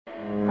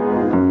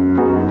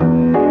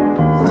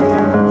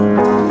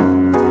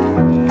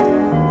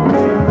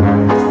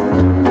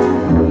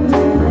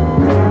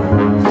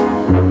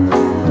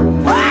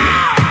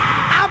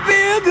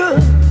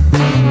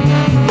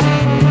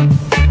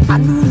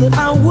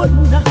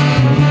would not.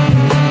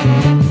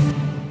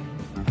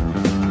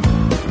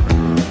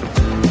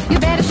 You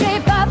better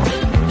shape up,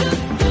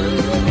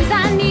 'cause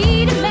I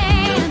need a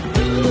man.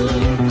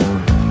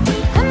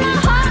 And my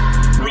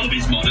heart.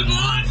 Robbie's Modern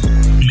Life,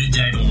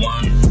 midday to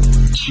 1.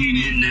 Tune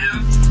in now.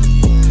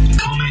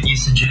 Comment your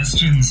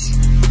suggestions.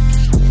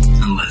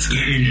 And let's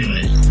get into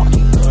it.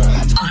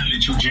 I'm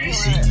Mitchell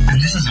JC,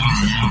 and this is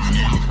Hard.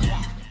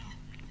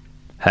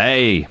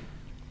 Hey,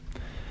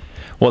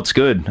 what's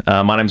good?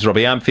 My name's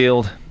Robbie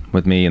Armfield.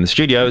 With me in the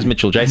studio is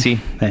Mitchell JC.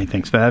 Hey,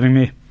 thanks for having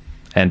me.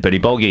 And Bertie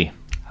Bolgi.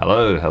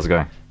 Hello, how's it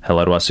going?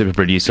 Hello to our super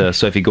producer,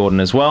 Sophie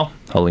Gordon, as well,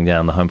 holding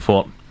down the home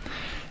fort.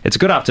 It's a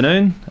good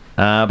afternoon,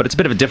 but it's a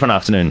bit of a different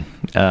afternoon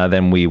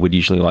than we would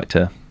usually like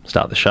to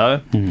start the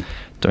show.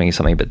 Doing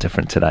something a bit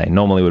different today.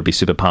 Normally would be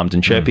super pumped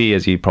and chirpy,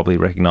 as you probably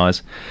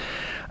recognise.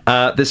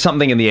 There's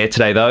something in the air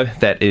today, though,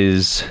 that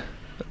is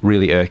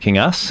really irking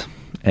us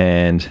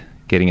and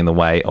getting in the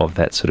way of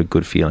that sort of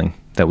good feeling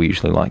that we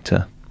usually like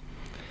to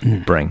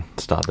bring.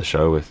 Start the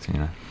show with,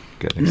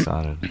 getting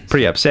excited.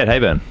 Pretty upset, hey,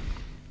 Ben?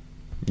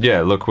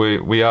 Yeah, look,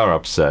 we are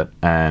upset,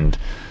 and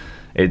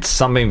it's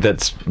something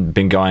that's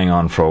been going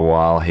on for a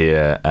while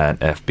here at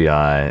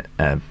FBI,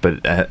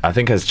 but I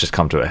think has just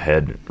come to a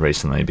head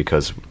recently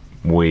because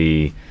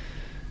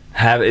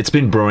it's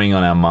been brewing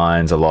on our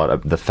minds a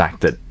lot, the fact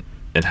that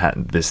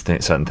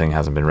certain thing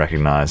hasn't been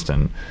recognised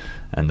and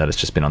that it's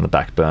just been on the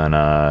back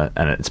burner,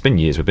 and it's been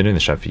years. We've been doing the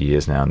show for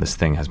years now, and this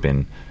thing has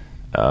been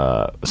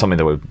something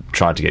that we've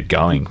tried to get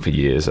going for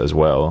years as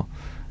well.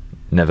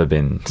 Never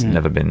been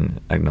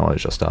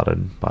acknowledged or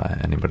started by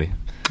anybody.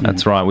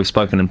 That's right. We've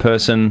spoken in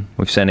person.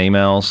 We've sent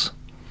emails,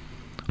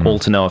 all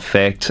to no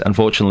effect.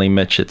 Unfortunately,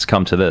 Mitch, it's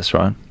come to this,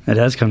 right? It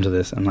has come to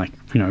this, and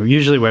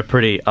usually we're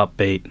pretty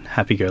upbeat,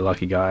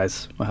 happy-go-lucky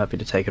guys. We're happy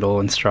to take it all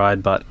in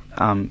stride, but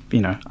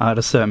at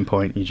a certain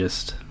point,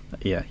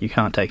 you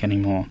can't take any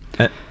more.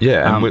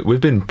 And we've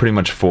been pretty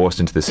much forced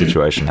into this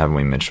situation, haven't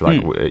we, Mitch?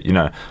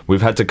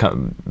 We've had to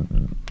kind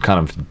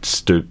of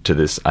stoop to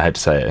this. I hate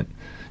to say it,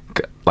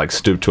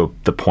 stoop to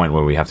the point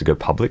where we have to go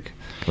public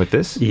with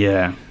this.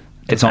 Yeah,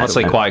 it's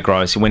honestly quite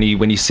gross. When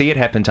you see it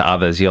happen to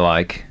others, you're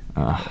like,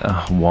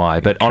 why?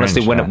 But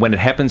honestly, when it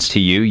happens to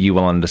you, you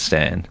will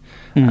understand.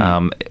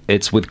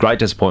 It's with great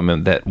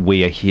disappointment that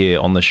we are here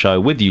on the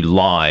show with you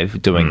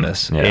live doing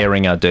this,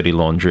 airing our dirty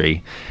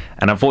laundry,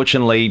 and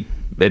unfortunately,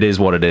 it is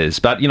what it is.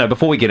 But,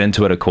 before we get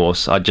into it, of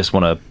course, I just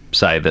want to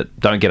say that,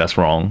 don't get us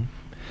wrong,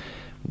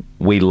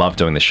 we love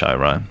doing the show,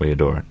 right? We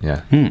adore it,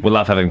 yeah. We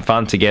love having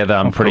fun together.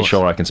 I'm pretty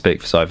sure I can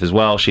speak for Soph as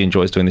well. She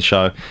enjoys doing the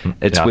show.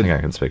 I think I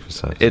can speak for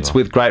Soph. It's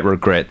with great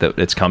regret that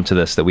it's come to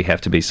this, that we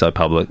have to be so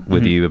public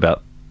with you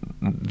about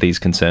these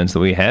concerns that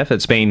we have.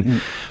 It's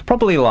been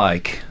probably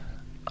I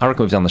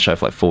reckon we've done the show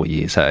for 4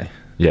 years, hey?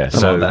 Yeah,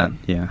 so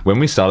yeah. When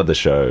we started the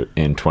show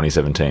in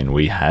 2017,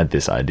 we had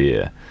this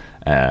idea.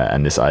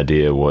 And this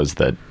idea was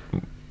that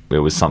it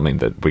was something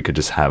that we could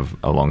just have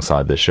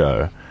alongside the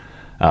show.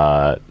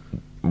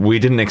 We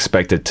didn't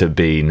expect it to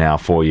be now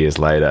 4 years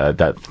later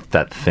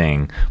that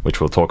thing, which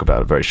we'll talk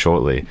about very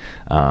shortly,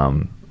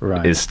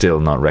 is still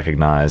not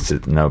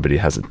recognised. Nobody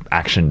has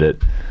actioned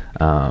it,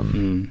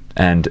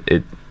 and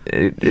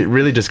it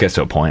really just gets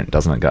to a point,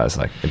 doesn't it, guys?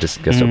 It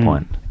just gets to a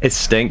point. It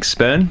stinks,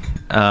 Bern.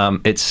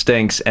 It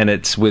stinks, and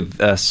it's with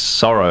a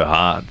sorrow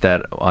heart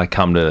that I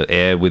come to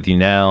air with you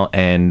now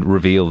and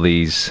reveal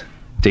these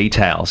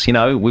details.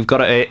 We've got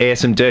to air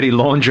some dirty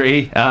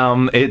laundry.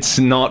 It's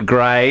not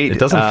great. It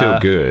doesn't feel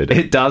good.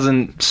 It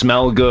doesn't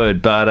smell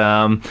good,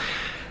 but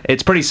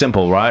it's pretty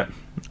simple, right?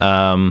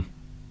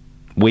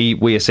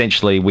 We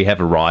essentially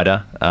have a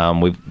rider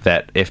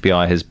that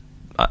FBI has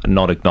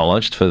not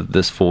acknowledged for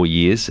this 4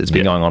 years. It's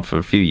been going on for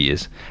a few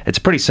years. It's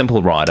a pretty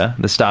simple rider.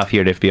 The staff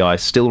here at FBI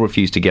still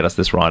refuse to get us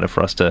this rider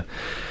for us to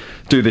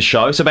do the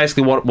show. So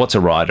basically, what's a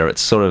rider?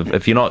 It's sort of,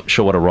 if you're not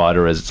sure what a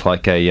rider is, it's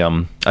like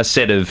a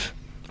set of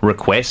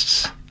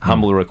requests,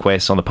 humble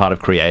requests on the part of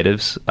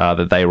creatives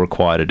that they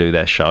require to do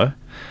their show.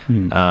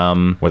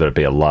 Whether it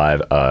be a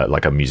live,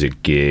 like a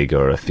music gig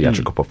or a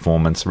theatrical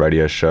performance,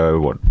 radio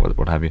show,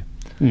 what have you.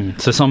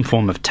 So some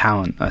form of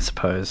talent, I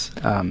suppose.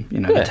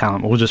 The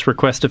talent will just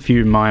request a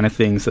few minor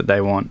things that they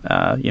want,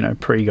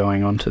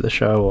 pre-going onto the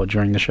show or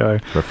during the show.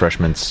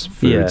 Refreshments,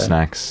 food,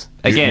 snacks.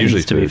 Again,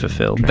 usually to be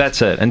fulfilled.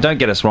 That's it. And don't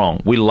get us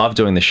wrong, we love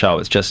doing the show.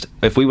 It's just,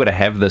 if we were to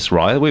have this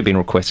right, we've been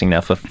requesting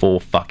now for 4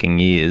 fucking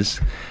years,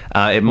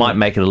 it might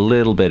make it a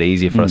little bit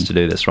easier for us to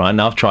do this, right?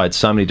 And I've tried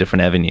so many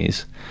different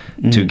avenues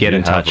to get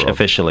in touch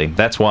officially.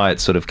 That's why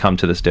it's sort of come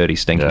to this dirty,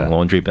 stinking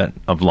laundry bit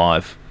of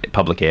live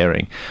public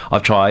airing.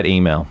 I've tried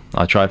email.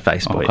 I tried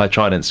Facebook. I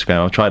tried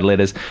Instagram. I've tried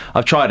letters.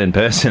 I've tried in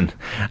person.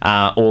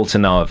 All to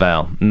no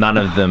avail. None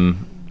of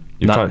them...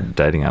 You've tried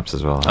dating apps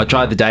as well. I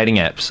tried the dating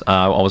apps.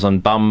 I was on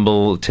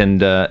Bumble,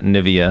 Tinder,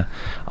 Nivea.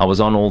 I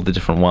was on all the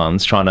different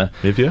ones trying to...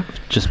 Nivea?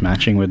 Just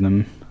matching with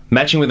them.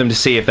 Matching with them to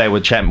see if they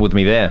would chat with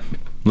me there.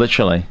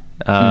 Literally.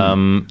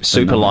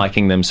 Super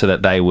liking them so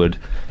that they would...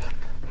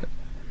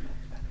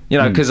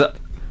 because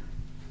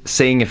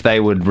seeing if they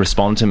would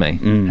respond to me,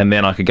 and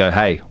then I could go,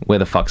 "Hey, where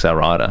the fuck's our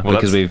rider?" Well,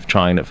 because we've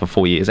trying it for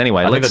 4 years.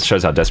 Anyway, I think let's. that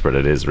shows how desperate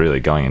it is, really,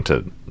 going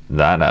into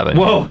that avenue.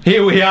 Well,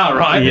 here we are,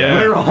 right? Yeah.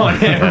 We're on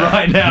it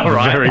right now,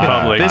 right? Very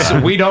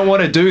public. We don't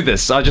want to do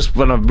this. I just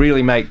want to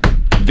really make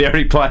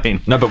very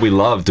plain. No, but we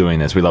love doing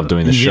this. We love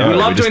doing the show. we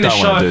love doing the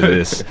just don't want show. to do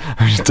this.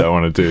 We just don't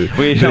want to do.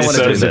 We don't this. want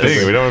to do That's the this.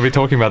 thing. We don't want to be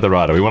talking about the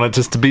rider. We want it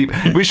just to be.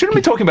 We shouldn't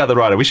be talking about the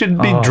rider. We should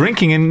be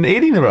drinking and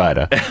eating the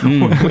rider.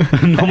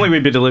 Normally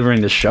we'd be delivering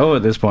the show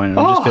at this point, and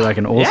it would just be like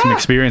an awesome yeah.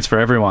 experience for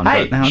everyone.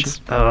 Hey, but now it's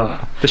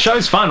The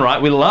show's fun,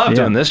 right? We love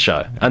doing this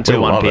show until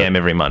We 1 love p.m. it.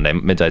 every Monday,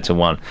 midday to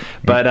 1.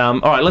 But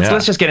all right,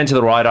 let's just get into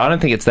the rider. I don't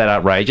think it's that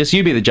outrageous.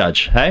 You be the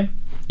judge, hey?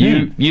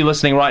 You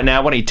listening right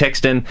now, why don't you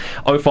text in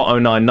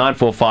 0409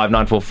 945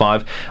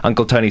 945,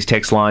 Uncle Tony's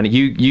text line.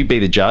 You be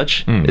the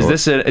judge. Is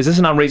this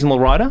an unreasonable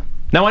rider?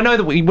 Now, I know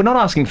that we're not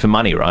asking for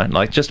money, right?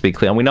 Like, just to be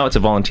clear, and we know it's a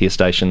volunteer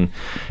station.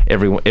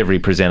 Every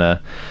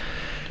presenter,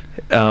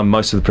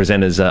 most of the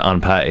presenters are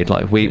unpaid.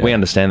 Like, we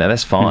understand that.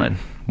 That's fine.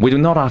 We're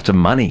not after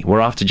money. We're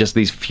after just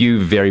these few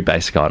very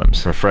basic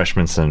items.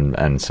 Refreshments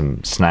and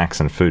some snacks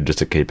and food just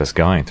to keep us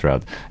going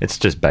throughout. It's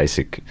just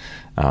basic.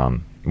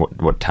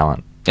 What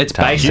talent? It's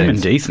talent basic.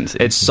 human decency.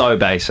 It's so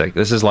basic.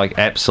 This is like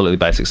absolutely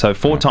basic. So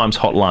 4 times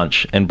hot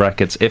lunch in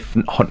brackets. If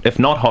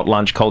not hot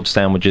lunch, cold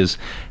sandwiches,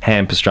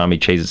 ham,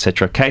 pastrami, cheese,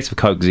 etc. Case of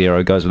Coke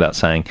Zero goes without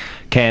saying.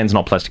 Cans,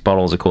 not plastic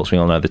bottles. Of course, we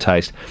all know the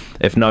taste.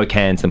 If no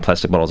cans, then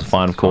plastic bottles are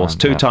fine. Of course.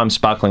 2 times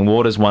sparkling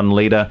waters, 1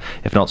 litre.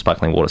 If not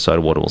sparkling water,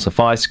 soda water will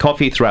suffice.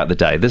 Coffee throughout the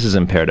day. This is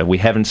imperative. We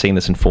haven't seen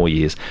this in 4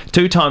 years.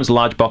 2 times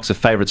large box of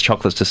favourites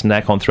chocolates to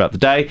snack on throughout the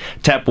day.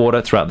 Tap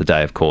water throughout the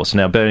day, of course.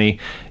 Now, Bernie,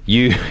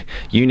 you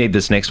need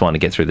this next one to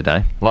get through the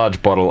day.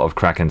 Large bottle of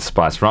Kraken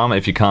spiced rum.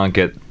 If you can't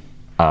get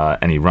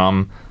any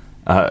rum,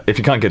 if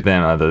you can't get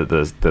them,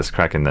 there's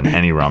Kraken, then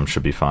any rum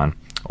should be fine.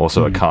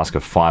 Also, a cask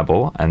of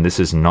Fireball, and this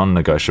is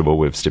non-negotiable.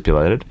 We've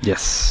stipulated.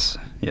 yes,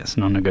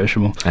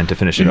 non-negotiable. And to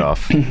finish it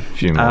off, a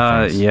few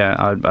more things.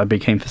 Yeah, I'd be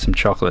keen for some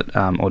chocolate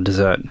or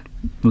dessert.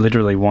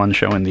 Literally one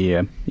show in the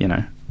year,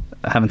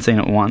 I haven't seen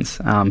it once,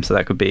 so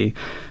that could be,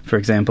 for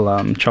example,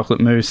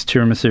 chocolate mousse,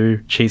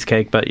 tiramisu,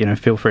 cheesecake. But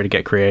feel free to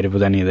get creative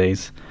with any of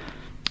these.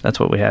 That's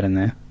what we had in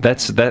there.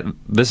 This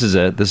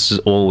is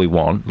all we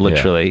want,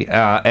 literally,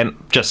 and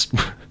just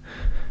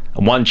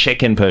one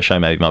check-in per show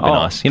maybe might be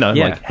nice.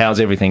 Like how's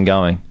everything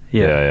going?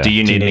 Yeah. Do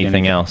you need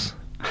anything else?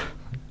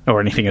 Or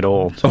anything at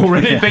all? Or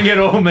anything at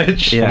all,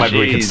 Mitch? Yeah. Or maybe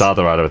we could Jeez. start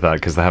the rider with that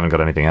because they haven't got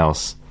anything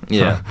else.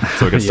 Yeah.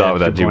 So we can start Yeah,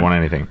 with that. good Do you point. want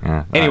anything?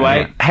 Yeah.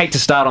 Anyway, hate to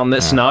start on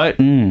this note,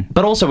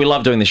 but also we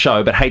love doing the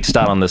show, but hate to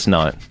start on this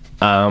note.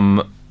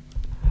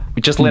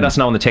 Just let us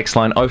know on the text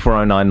line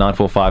 0409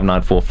 945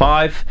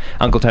 945.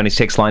 Uncle Tony's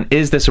text line,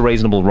 is this a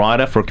reasonable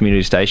rider for a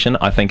community station?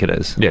 I think it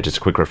is. Yeah, just a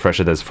quick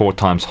refresher. There's 4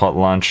 times hot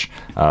lunch,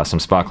 some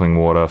sparkling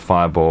water,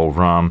 Fireball,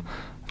 rum,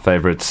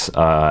 favourites,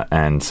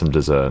 and some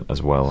dessert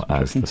as well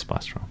as the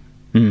spiced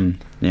rum.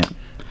 Yeah.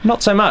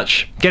 Not so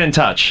much. Get in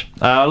touch.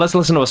 Let's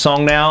listen to a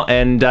song now,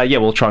 and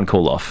we'll try and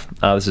cool off.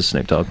 This is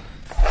Snoop Dogg.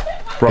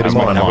 Robbie's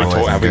morning, Modern boys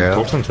Life. and Have we girls.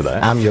 talked to them today?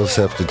 I'm your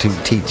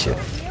substitute teacher.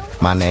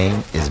 My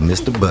name is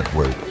Mr.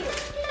 Butworth.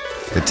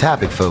 The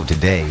topic for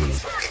today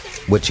is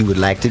what you would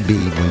like to be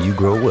when you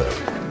grow up.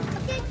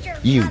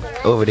 You,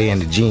 over there in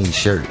the jean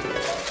shirt,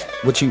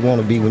 what you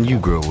want to be when you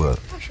grow up?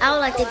 I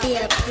would like to be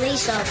a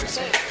police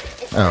officer.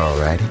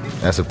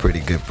 Alrighty, that's a pretty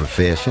good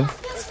profession.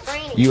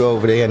 You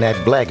over there in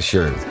that black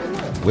shirt,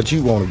 what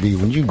you want to be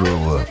when you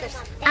grow up?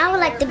 I would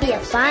like to be a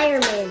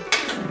fireman.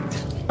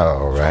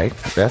 Alright,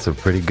 that's a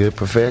pretty good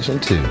profession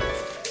too.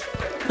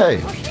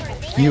 Hey,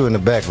 you in the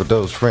back with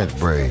those French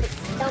braids,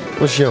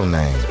 what's your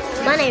name?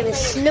 My name is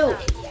Snoop.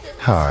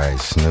 Alright,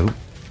 Snoop,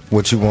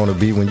 what you want to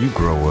be when you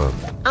grow up?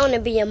 I want to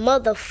be a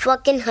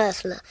motherfucking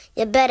hustler.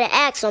 You better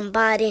ask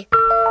somebody.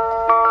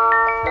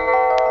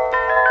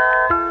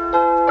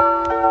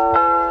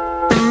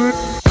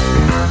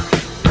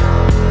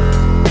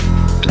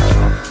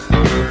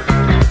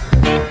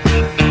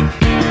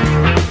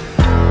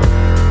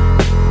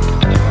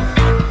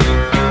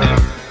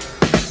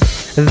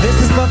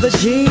 This is for the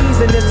G's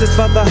and this is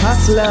for the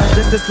hustlers.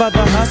 This is for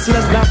the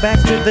hustlers, now back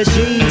to the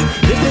G's.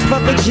 This is for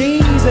the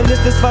G's and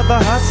this is for the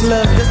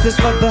hustlers. This is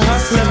for the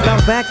hustlers, now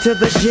back to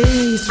the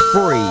G's.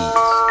 Freeze.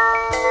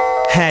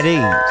 At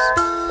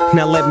ease.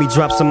 Now let me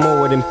drop some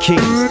more of them keys.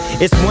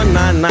 It's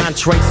 199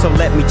 Trace, so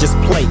let me just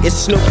play. It's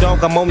Snoop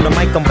Dogg, I'm on the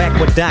mic, I'm back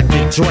with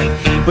Dr. Dre.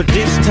 But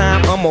this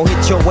time I'm gonna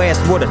hit your ass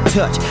with a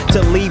touch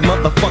to leave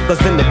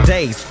motherfuckers in the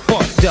days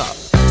fucked up.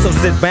 So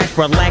sit back,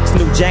 relax,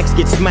 New Jacks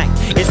get smacked.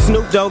 It's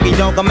Snoop Doggy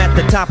Dogg, I'm at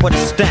the top of the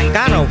stack.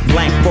 I don't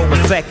blank for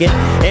a second,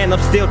 and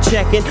I'm still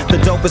checking. The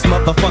dopest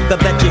motherfucker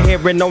that you're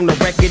hearing on the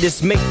record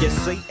is me, you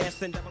see.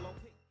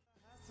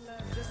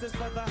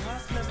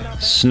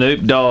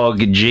 Snoop Dogg,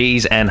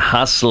 G's and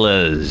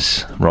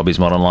Hustlers. Robbie's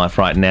Modern Life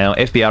right now.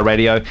 FBR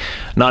Radio,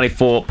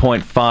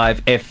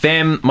 94.5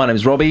 FM. My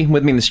name's Robbie.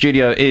 With me in the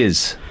studio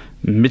is...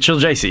 Mitchell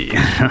JC.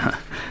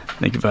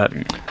 Thank you for having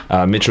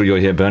me. Mitchell, you're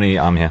here. Bernie,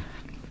 I'm here.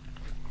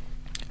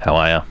 How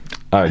are you?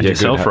 Oh, And yeah,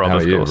 yourself, good. Rob, How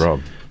of are you, course.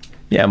 Rob?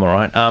 Yeah, I'm all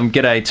right.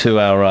 G'day to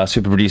our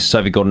super producer,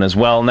 Sophie Gordon, as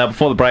well. Now,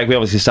 before the break, we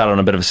obviously started on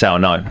a bit of a sour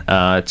note.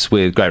 It's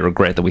with great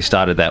regret that we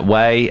started that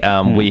way.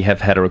 We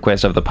have had a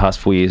request over the past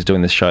 4 years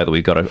doing this show that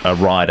we've got a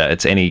rider.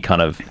 It's any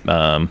kind of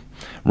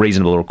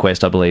reasonable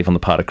request, I believe, on the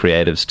part of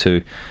creatives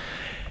to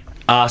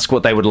ask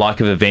what they would like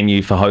of a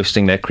venue for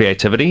hosting their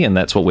creativity, and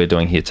that's what we're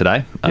doing here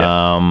today.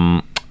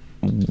 Yep.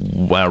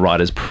 Our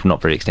rider's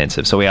not very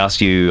extensive, so we asked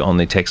you on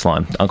the text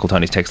line, Uncle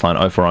Tony's text line,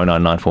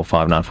 0409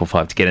 945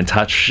 945, to get in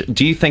touch.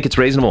 Do you think it's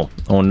reasonable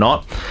or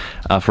not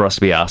for us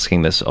to be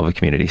asking this of a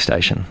community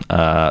station?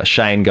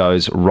 Shane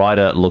goes,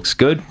 rider looks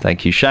good.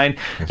 Thank you, Shane.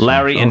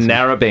 Larry in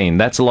Narrabeen,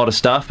 that's a lot of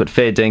stuff, but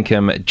fair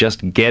dinkum,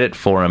 just get it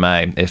for him,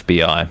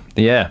 FBI.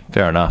 Yeah,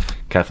 fair enough.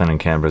 Kathleen in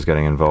Canberra's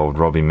getting involved.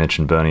 Robbie, Mitch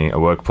and Bernie, a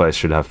workplace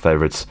should have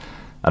favourites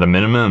at a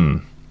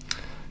minimum.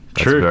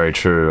 That's True. Very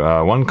true.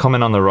 One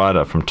comment on the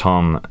rider from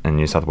Tom in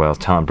New South Wales.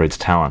 Talent breeds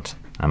talent.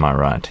 Am I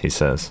right? He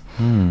says.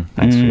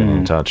 Thanks for getting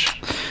in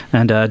touch.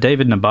 And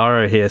David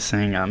Nabarro here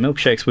saying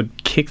milkshakes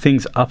would kick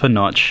things up a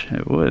notch.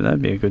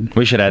 That'd be a good...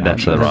 We should add that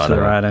to the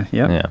rider.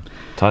 Yep. Yeah.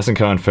 Tyson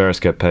Cohen Ferris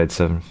get paid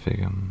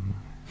 7-figure.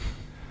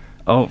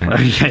 Oh,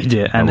 okay,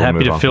 yeah. And we'll happy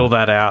move to on. fill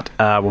that out.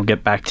 We'll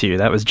get back to you.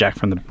 That was Jack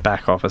from the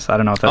back office. I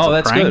don't know if that's a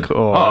that's prank good.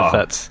 or if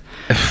that's...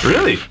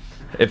 Really?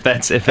 If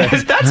that's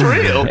That's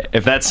real.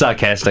 If that's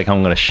sarcastic,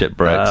 I'm going to shit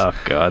bricks. Oh,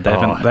 God. They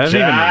haven't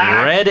even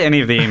read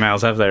any of the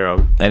emails, have they,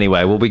 Rob?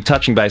 Anyway, we'll be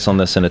touching base on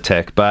this in a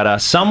tech, but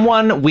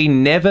someone we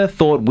never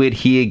thought we'd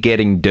hear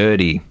getting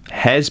dirty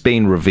has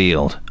been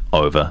revealed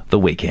over the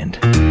weekend.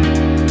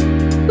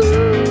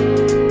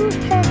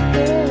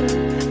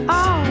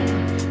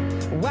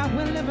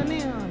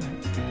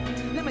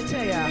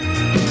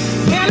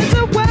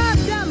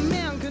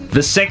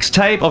 The sex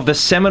tape of the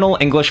seminal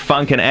English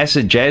funk and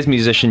acid jazz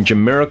musician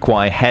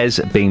Jamiroquai has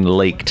been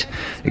leaked.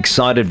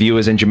 Excited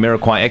viewers and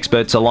Jamiroquai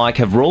experts alike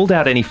have ruled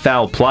out any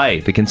foul play.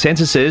 The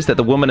consensus is that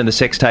the woman in the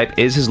sex tape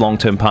is his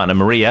long-term partner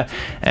Maria,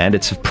 and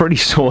it's pretty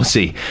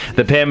saucy.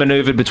 The pair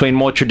manoeuvred between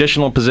more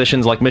traditional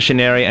positions like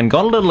missionary and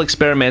got a little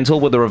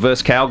experimental with a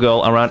reverse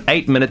cowgirl around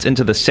 8 minutes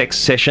into the sex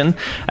session.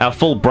 Our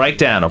full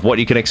breakdown of what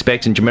you can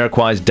expect in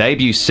Jamiroquai's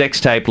debut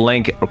sex tape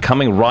link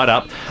coming right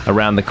up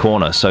around the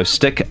corner, so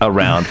stick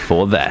around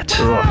for that.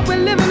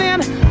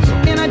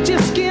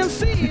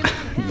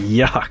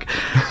 Yuck.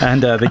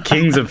 And the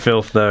kings of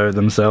filth, though,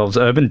 themselves,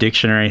 Urban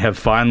Dictionary, have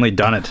finally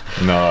done it.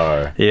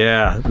 No.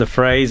 Yeah, the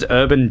phrase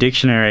Urban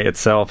Dictionary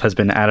itself has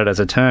been added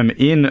as a term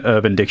in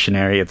Urban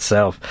Dictionary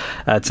itself.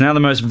 It's now the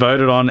most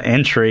voted on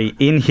entry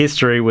in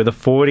history with a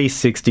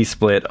 40-60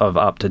 split of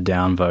up to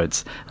down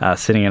votes,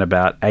 sitting at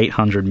about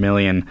 800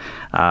 million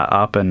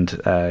up and,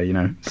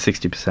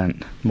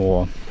 60%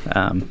 more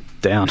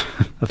down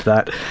of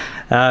that.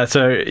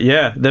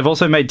 They've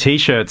also made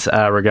T-shirts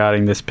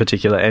regarding this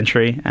particular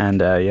entry,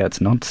 and it's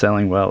not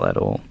selling well at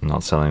all.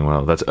 Not selling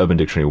well. That's Urban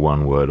Dictionary,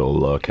 one word,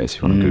 all lowercase,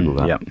 if you want to Google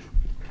that. Yep.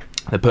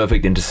 The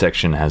perfect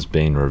intersection has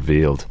been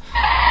revealed.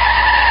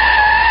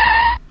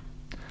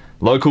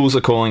 Locals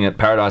are calling it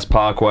Paradise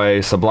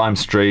Parkway, Sublime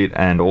Street,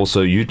 and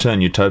also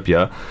U-Turn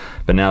Utopia.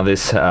 But now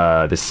this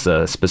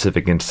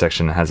specific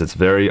intersection has its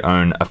very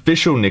own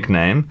official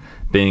nickname,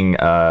 being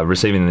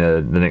receiving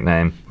the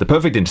nickname The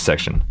Perfect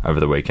Intersection over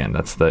the weekend.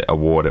 That's the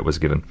award it was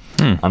given.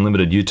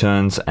 Unlimited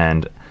U-turns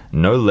and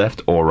no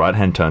left or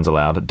right-hand turns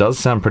allowed. It does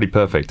sound pretty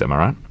perfect, am I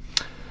right?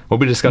 We'll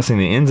be discussing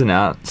the ins and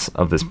outs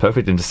of this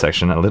perfect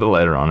intersection a little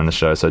later on in the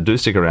show, so do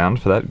stick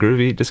around for that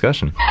groovy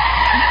discussion.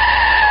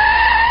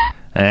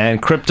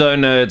 And crypto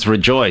nerds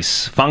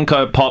rejoice.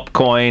 Funko Pop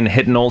coin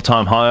hit an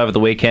all-time high over the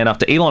weekend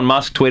after Elon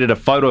Musk tweeted a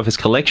photo of his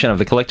collection of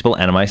the collectible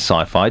anime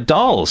sci-fi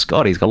dolls.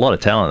 God, he's got a lot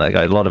of talent, that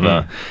guy. A lot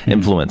of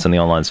influence in the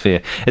online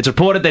sphere. It's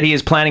reported that he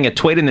is planning a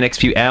tweet in the next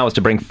few hours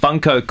to bring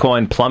Funko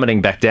coin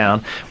plummeting back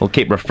down. We'll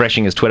keep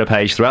refreshing his Twitter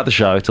page throughout the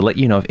show to let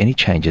you know of any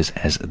changes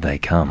as they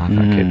come.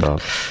 Keep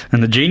up.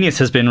 And the genius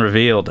has been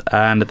revealed,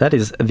 and that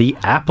is the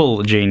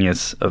Apple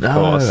genius, of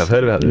course. I've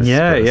heard about this.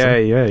 Yeah,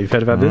 you've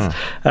heard about this.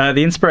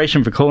 The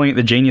inspiration for calling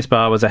it the Genius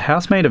Bar was a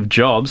housemate of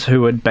Jobs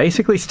who would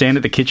basically stand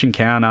at the kitchen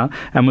counter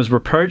and was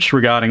reproached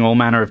regarding all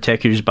manner of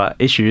tech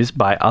issues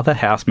by other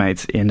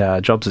housemates in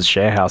Jobs'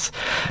 share house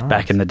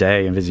back in the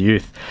day of his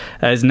youth.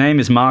 His name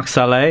is Mark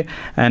Saleh,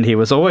 and he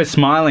was always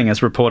smiling,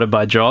 as reported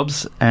by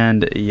Jobs,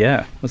 and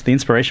was the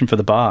inspiration for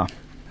the bar.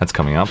 That's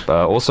coming up.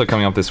 Also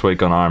coming up this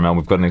week on RML,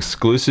 we've got an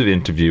exclusive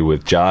interview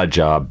with Jar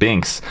Jar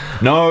Binks.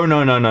 No. I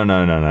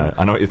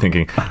know what you're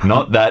thinking.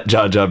 Not that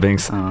Jar Jar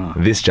Binks.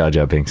 This Jar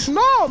Jar Binks.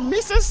 No,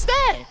 Mr.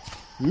 Stay.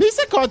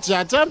 Mr. called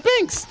Jar Jar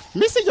Binks.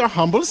 Mr. Your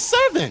humble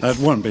servant. That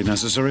won't be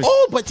necessary.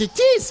 Oh, but it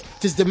is.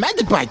 'Tis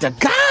demanded by the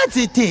gods,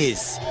 it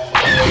is.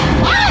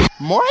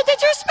 More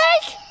did you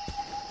speak?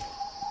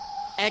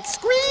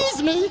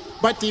 Excuse me,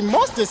 but the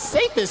most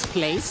safest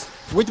place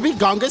would be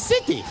Gonga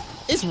City.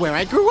 It's where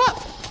I grew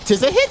up.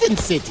 'Tis a hidden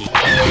city.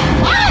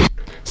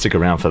 Stick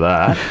around for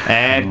that.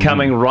 And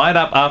coming right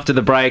up after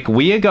the break,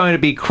 we are going to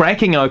be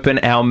cracking open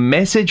our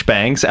message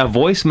banks, our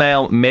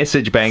voicemail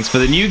message banks for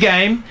the new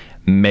game,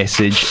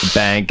 Message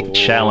Bank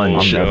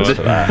Challenge. I'm nervous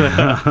for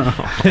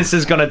that. This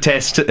is gonna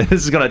test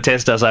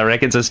us, I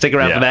reckon. So stick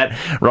around for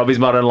that. Robbie's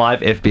Modern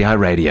Life, FBI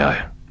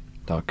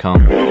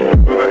Radio.com.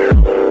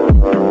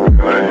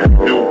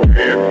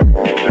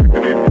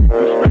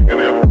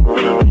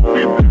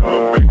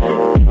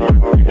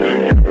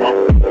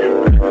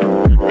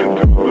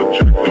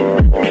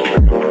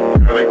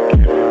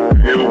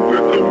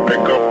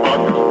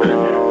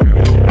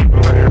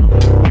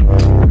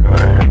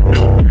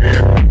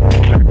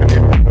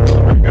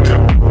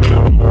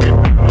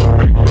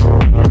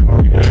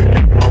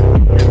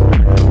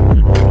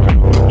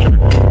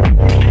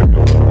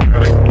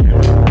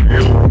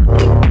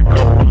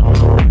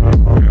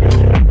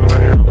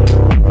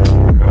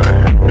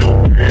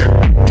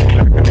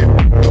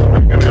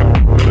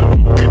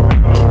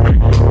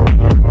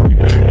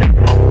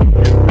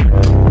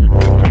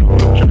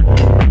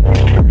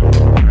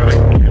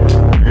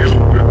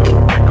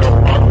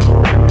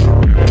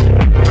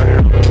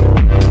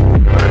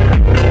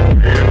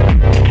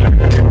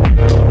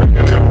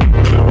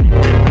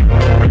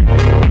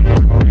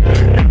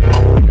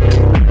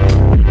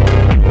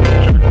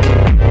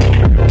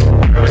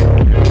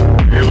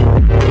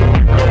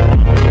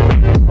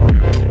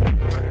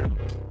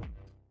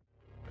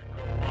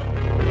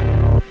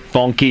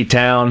 Fonky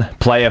Town,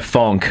 Player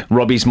Fonk,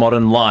 Robbie's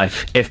Modern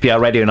Life, FBI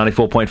Radio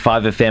 94.5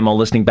 FM, or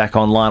listening back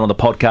online on the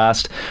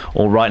podcast,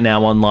 or right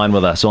now online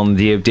with us on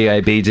the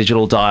DAB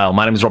digital dial.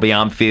 My name is Robbie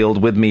Armfield.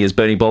 With me is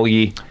Bernie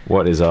Bolgi.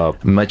 What is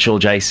up? Mitchell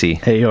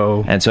JC. Hey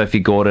yo. And Sophie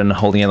Gordon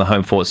holding in the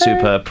home fort,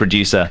 super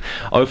producer.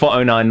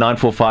 0409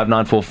 945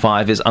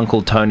 945 is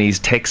Uncle Tony's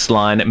text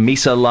line.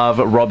 Misa love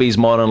Robbie's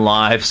Modern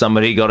Life.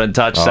 Somebody got in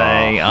touch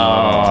saying,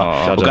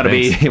 we're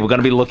going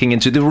to be looking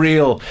into the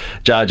real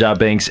Jar Jar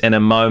Binks in a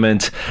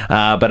moment.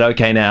 But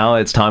okay, now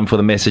it's time for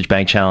the Message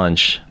Bank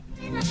Challenge.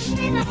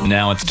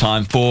 Now it's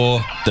time for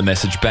the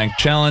Message Bank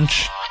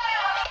Challenge.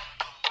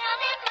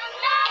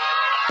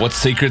 What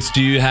secrets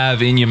do you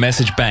have in your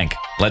message bank?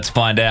 Let's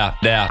find out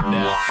now.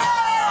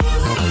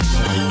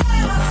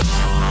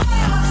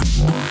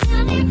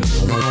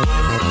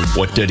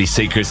 What dirty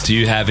secrets do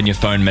you have in your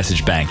phone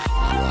message bank?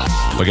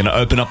 We're going to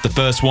open up the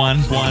first one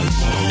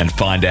and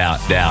find out.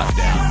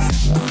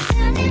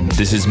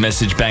 This is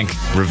Message Bank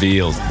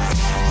Revealed.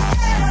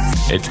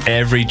 It's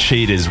every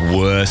cheater's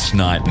worst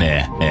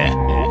nightmare.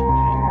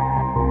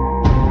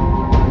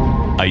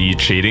 Are you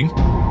cheating?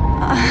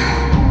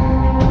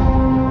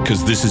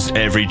 Because this is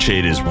every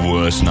cheater's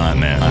worst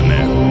nightmare.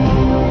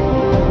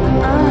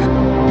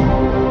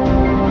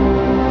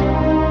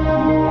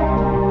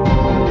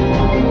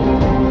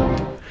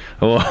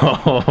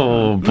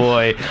 Oh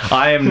boy,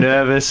 I am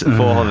nervous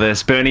for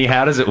this. Bernie,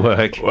 how does it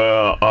work?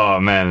 Well, oh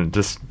man,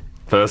 just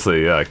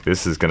firstly,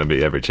 this is going to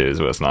be every cheater's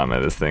worst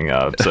nightmare, this thing.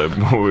 So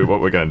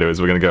what we're going to do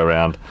is we're going to go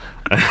around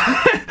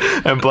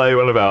and play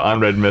one of our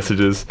unread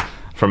messages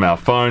from our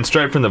phone,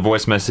 straight from the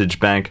voice message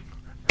bank.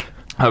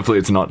 Hopefully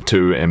it's not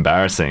too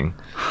embarrassing.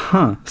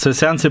 So it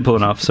sounds simple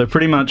enough. So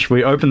pretty much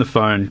we open the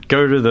phone,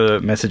 go to the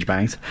message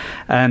banks,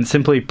 and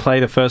simply play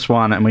the first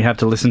one, and we have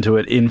to listen to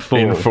it in full.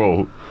 In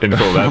full.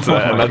 That's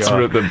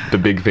the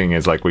big thing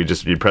is like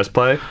you press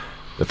play.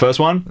 The first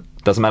one,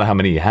 doesn't matter how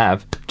many you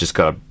have, just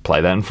got to play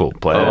that in full.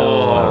 Play it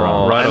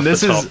right. And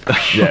this is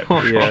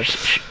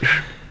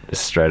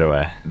just straight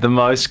away. The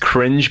most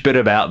cringe bit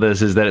about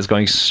this is that it's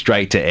going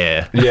straight to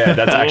air. Yeah,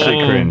 that's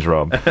actually cringe,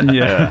 Rob.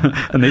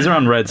 Yeah. And these are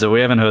unread, so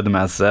we haven't heard them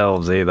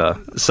ourselves either.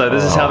 So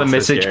this is how the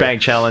Message Bank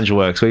Challenge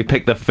works. We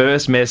pick the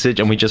first message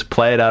and we just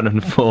play it out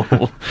in full.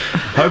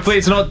 Hopefully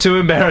it's not too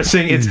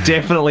embarrassing. It's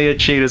definitely a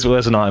cheater's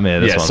worst nightmare,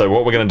 this one. So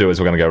what we're going to do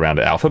is we're going to go around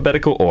in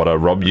alphabetical order.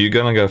 Rob, you're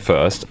going to go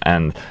first,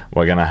 and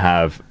we're going to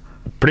have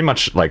pretty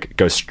much like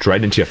go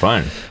straight into your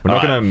phone. We're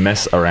not going to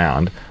mess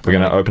around. We're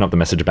going to open up the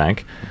message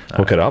bank,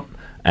 hook it up,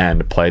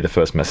 and play the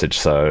first message.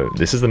 So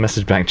this is the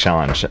Message Bank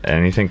Challenge.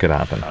 Anything could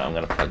happen. I'm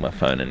going to plug my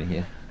phone in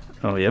here.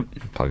 Oh, yep.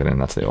 Plug it in.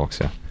 That's the aux,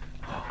 yeah.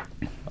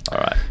 All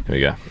right. Here we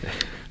go.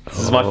 This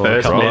is my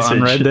first message.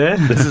 Unread there.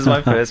 This is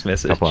my first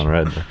message. Couple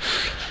unread.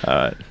 All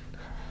right.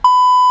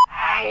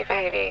 Hey,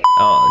 baby.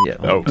 Oh,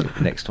 yeah.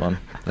 Next one.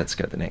 Let's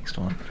go to the next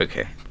one.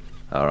 Okay.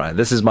 All right.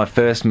 This is my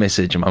first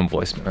message in my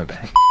voice memo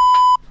bank.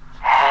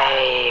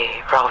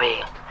 Hey,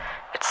 Robbie.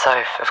 It's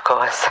Soph, of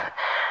course.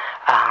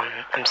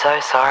 I'm so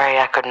sorry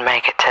I couldn't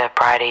make it to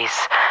Bridie's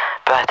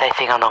birthday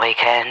thing on the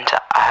weekend.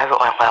 I hope it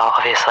went well,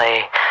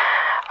 obviously.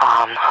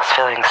 I was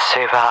feeling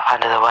super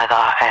under the weather,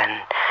 and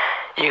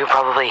you can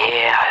probably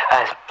hear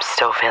I'm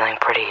still feeling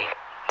pretty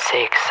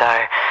sick, so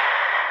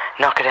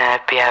not going to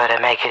be able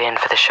to make it in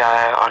for the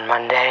show on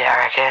Monday,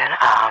 I reckon.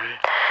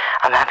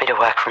 I'm happy to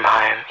work from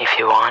home if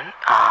you want.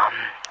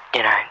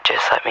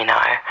 Just let me know.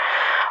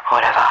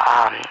 Whatever.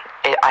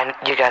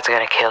 You guys are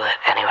going to kill it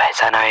anyways.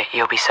 I know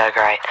you'll be so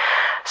great.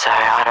 So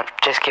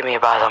just give me a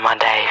buzz on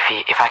Monday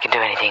if I can do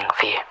anything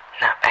for you.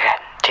 No, okay.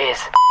 Cheers.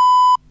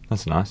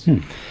 That's nice.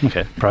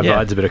 Okay.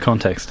 Provides a bit of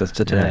context as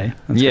to today.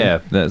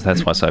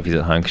 That's why Sophie's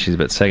at home, because she's a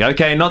bit sick.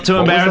 Okay, not too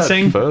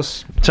embarrassing. What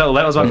was that first? So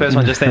that was my first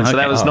one just then. So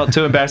that was not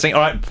too embarrassing. All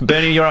right,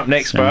 Bernie, you're up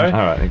next, bro. All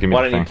right, give me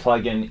Why don't you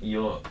plug in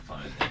your phone?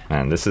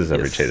 man, this is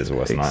every cheater's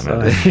worst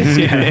nightmare.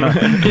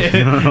 It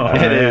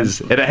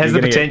is. It has the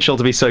potential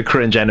to be so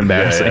cringe and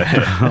embarrassing.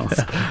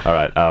 All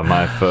right,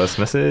 my first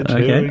message.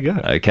 Okay. Here we go.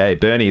 Okay,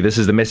 Bernie, this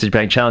is the Message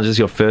Bank Challenge. This is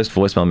your first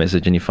voicemail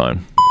message in your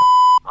phone.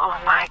 Oh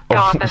my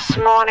god, this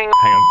morning.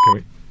 Hang on, can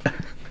we...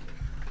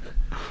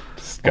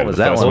 Just go What to was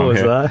the that first one? one What was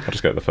here. that? I'll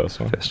just go to the first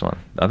one. First one.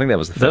 I think that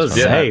was the That first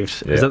was one.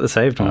 saved. Yeah. Is that the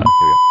saved one? Here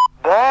we go.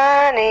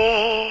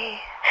 Bernie,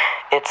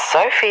 it's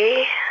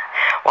Sophie.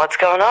 What's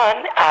going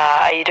on?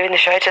 Are you doing the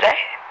show today?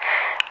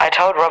 I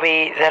told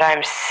Robbie that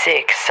I'm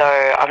sick, so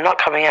I'm not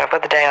coming out. I've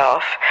got the day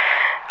off.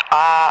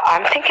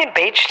 I'm thinking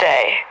beach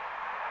day.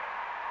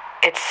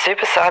 It's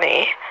super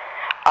sunny.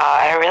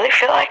 I really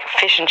feel like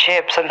fish and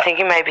chips. I'm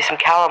thinking maybe some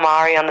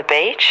calamari on the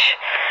beach.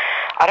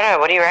 I don't know,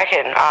 what do you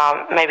reckon?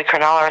 Maybe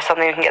Cronulla or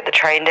something, we can get the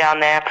train down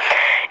there.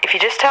 If you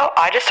just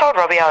I just told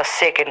Robbie I was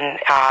sick and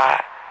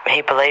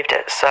he believed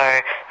it, so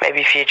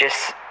maybe if you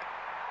just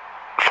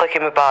flick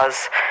him a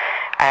buzz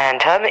and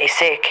tell him that you're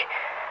sick,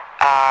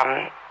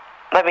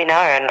 let me know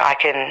and I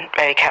can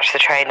maybe catch the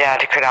train down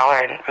to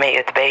Cronulla and meet you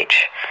at the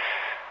beach.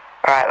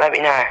 Alright, let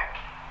me know.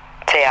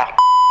 See ya.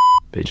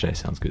 Beach day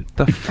sounds good.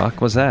 The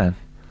fuck was that?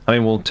 I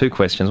mean, well, two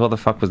questions. What the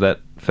fuck was that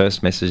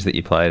first message that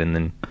you played, and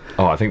then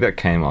Oh, I think that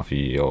came off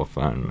your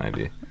phone,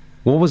 maybe.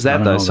 what was I that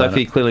don't though? know about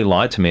Sophie it. clearly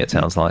lied to me. It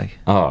sounds like.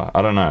 Oh,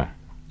 I don't know.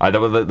 That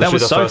was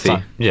was the first Sophie.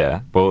 time. Yeah,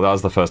 well, that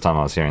was the first time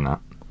I was hearing that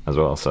as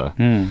well. So I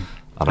don't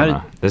How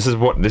know. This is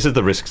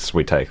the risks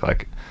we take.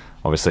 Like,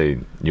 obviously,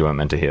 you weren't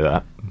meant to hear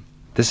that.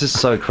 This is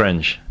so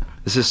cringe.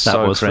 This is That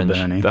so was cringe. for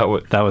Bernie. That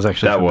was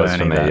actually that for was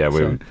Bernie. for me. that, Yeah,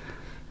 so-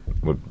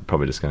 we're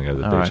probably just going to go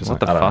to the All beach. right, or what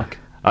the something. I don't fuck?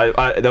 know.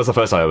 That was the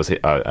first time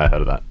I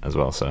heard of that as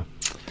well. So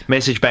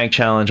Message Bank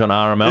Challenge on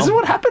RML. this is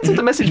what happens at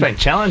the Message Bank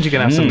Challenge. You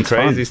can have some it's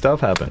crazy fun. stuff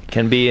happen.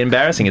 Can be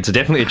embarrassing. It's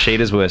definitely a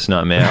cheater's worst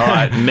nightmare. All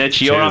right,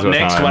 Mitch, you're up Cheater's worst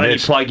next. nightmare. Why don't you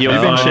Mitch, plug your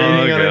have you been phone?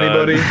 cheating on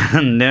anybody?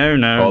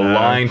 no. Or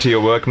lying to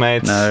your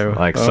workmates? No.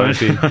 Like Oh,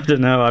 Sophie? I don't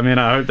know. I mean,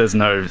 I hope there's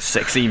no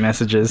sexy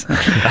messages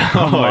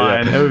Oh,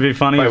 online. yeah. It would be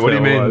funny Wait, if what do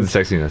you there mean was.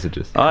 sexy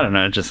messages? I don't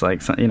know, just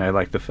like,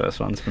 like the first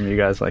ones from you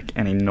guys, like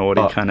any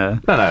naughty kind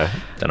of... No.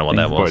 Don't know what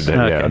that was.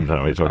 Yeah, Okay. I don't know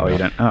what you're talking Oh, you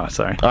about. don't? Oh,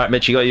 sorry. All right,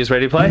 Mitch, you got yours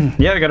ready to play?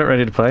 Yeah, I got it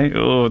ready to play.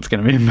 Oh, it's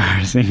going to be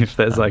embarrassing if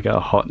there's like a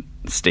hot,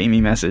 steamy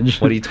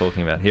message. What are you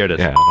talking about? Here it is.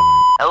 Yeah, I don't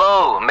know.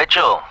 Hello,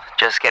 Mitchell.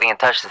 Just getting in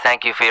touch to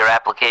thank you for your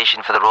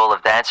application for the role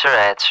of dancer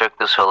at Cirque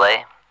du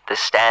Soleil. The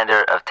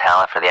standard of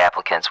talent for the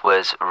applicants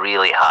was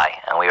really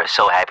high, and we are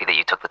so happy that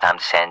you took the time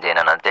to send in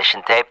an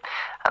audition tape.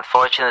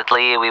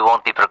 Unfortunately, we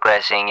won't be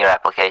progressing your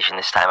application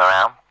this time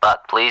around,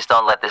 but please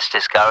don't let this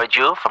discourage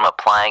you from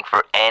applying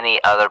for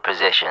any other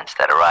positions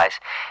that arise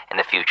in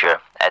the future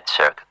at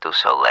Cirque du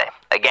Soleil.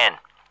 Again,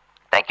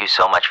 thank you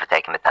so much for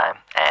taking the time,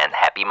 and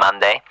happy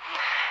Monday.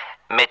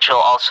 Mitchell,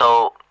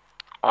 also,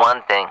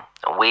 one thing,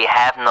 we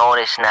have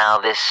noticed now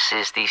this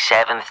is the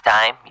 7th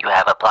time you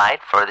have applied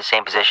for the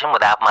same position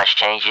without much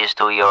changes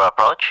to your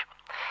approach.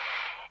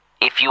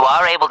 If you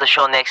are able to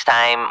show next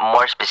time,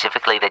 more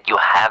specifically, that you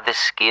have the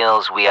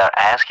skills we are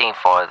asking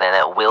for, then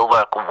it will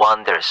work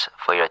wonders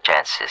for your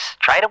chances.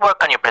 Try to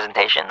work on your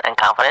presentation and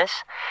confidence.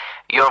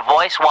 Your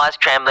voice was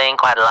trembling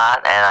quite a lot,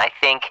 and I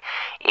think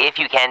if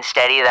you can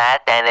steady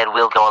that, then it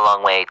will go a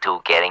long way to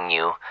getting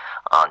you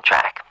on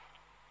track.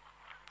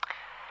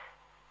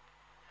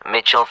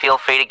 Mitchell, feel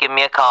free to give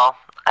me a call.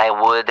 I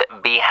would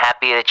be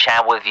happy to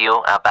chat with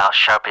you about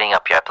sharpening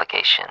up your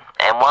application.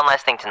 And one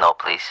last thing to note,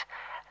 please.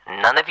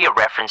 None of your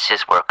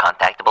references were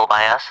contactable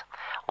by us.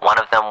 One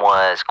of them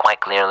was quite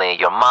clearly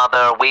your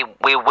mother. We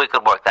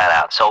could work that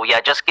out. So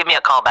yeah, just give me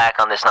a call back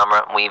on this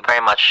number. We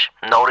very much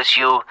notice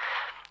you.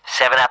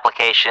 7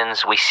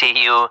 applications. We see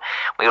you.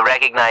 We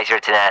recognize your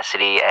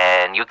tenacity,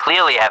 and you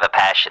clearly have a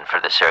passion for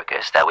the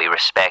circus that we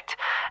respect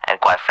and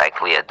quite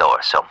frankly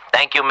adore. So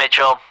thank you,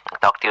 Mitchell.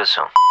 Talk to you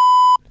soon.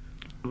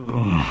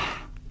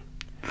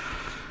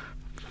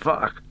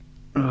 Fuck.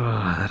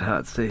 Oh, that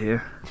hurts to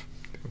hear.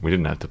 We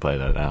didn't have to play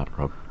that out,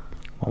 Rob.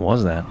 What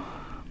was that?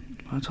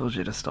 I told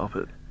you to stop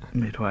it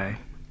midway.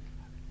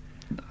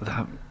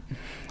 I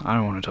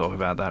don't want to talk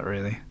about that,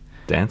 really.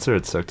 Dancer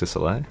at Cirque du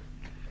Soleil?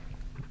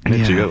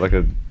 Mitch, you got like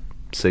a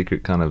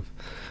secret kind of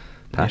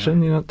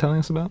passion you're not telling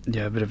us about?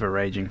 Yeah, a bit of a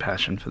raging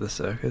passion for the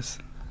circus.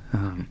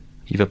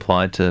 You've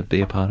applied to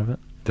be a part of it?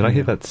 Did I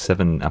hear that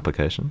 7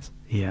 applications?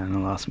 Yeah, in the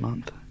last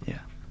month. Yeah.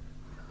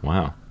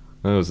 Wow.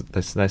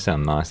 They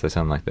sound nice. They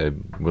sound like they're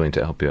willing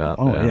to help you out.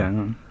 Oh yeah,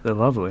 no, they're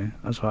lovely.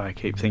 That's why I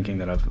keep thinking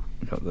that I've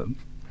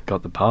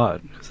got the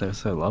part, because they're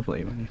so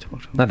lovely when you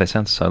talk to them. No, they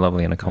sound so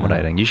lovely and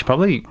accommodating. You should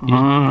probably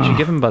you should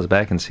give them a buzz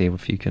back and see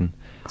if you can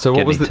So get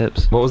what was any the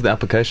tips. what was the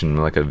application?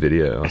 Like a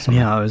video or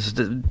something? Yeah, it was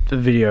the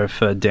video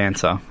for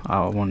dancer.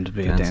 I wanted to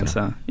be a Dancer.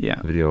 dancer.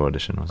 Yeah. Video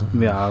audition, was it?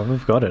 Yeah,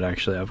 I've got it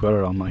actually. I've got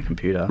it on my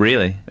computer.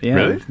 Really? Yeah.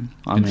 Really?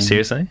 I mean,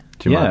 Seriously?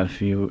 Do you yeah. mind?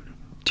 If you.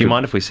 Do you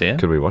mind if we see it?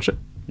 Could we watch it?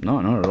 No,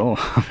 not at all.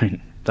 I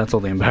mean, that's all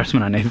the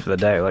embarrassment I need for the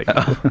day. Like.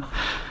 Oh,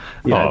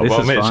 this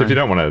well, is Mitch, fine. if you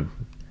don't want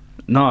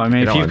to No, I mean, You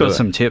if don't you've wanna got do it.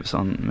 some tips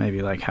on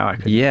maybe like how I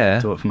could Yeah.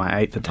 do it for my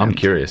 8th attempt. I'm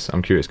curious.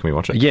 Can we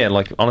watch it? Yeah,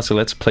 like honestly,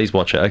 let's please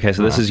watch it. Okay,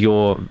 so this is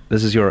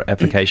your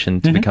application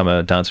to become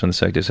a dancer in the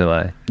Cirque du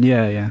Soleil.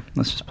 Yeah.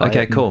 Let's just play Okay,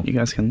 it and cool. You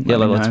guys can Yeah,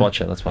 let me let's know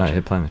watch it. Let's watch Alright, it.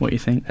 hit play. what you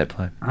think. Hit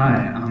play. Hi,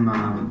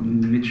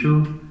 I'm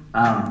Mitchell.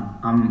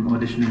 I'm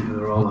auditioning for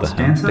the role What the of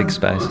hell? dancer Big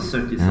space. for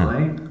Cirque du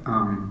Soleil.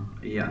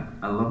 Yeah,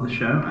 I love the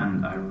show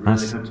and I really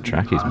Nice hope to be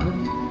trackies, part of it.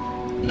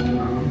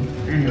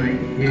 Anyway,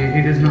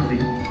 here goes nothing.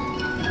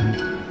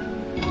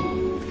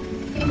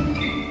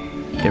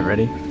 Get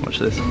ready. Watch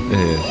this.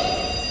 Yeah.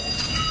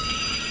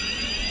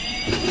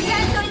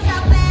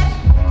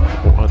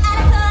 What?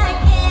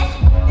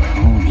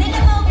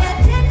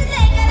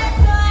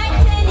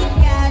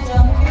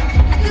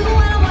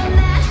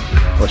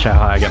 Watch how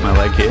high I get my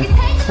leg here.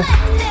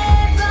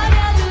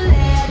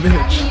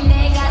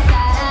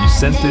 You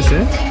sent this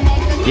in?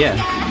 Yeah.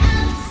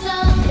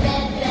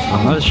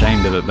 I'm not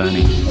ashamed of it,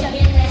 Bernie.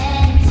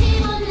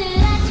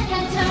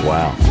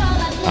 Wow.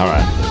 All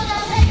right.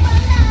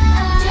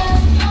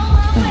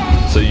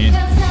 So you.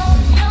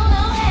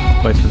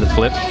 Wait for the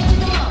flip.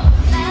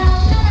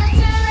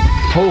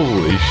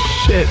 Holy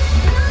shit.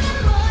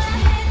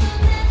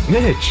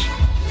 Mitch.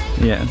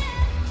 Yeah.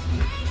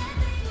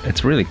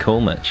 It's really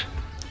cool, Mitch.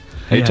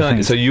 Are you Yeah, telling,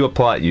 thanks. so you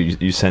applied,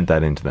 you sent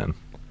that in to them?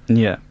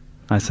 Yeah.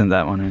 I sent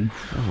that one in.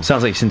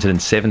 Sounds like you sent it in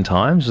 7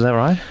 times. Is that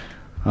right?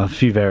 A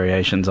few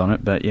variations on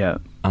it, but yeah.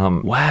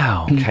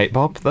 Wow.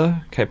 K-pop though?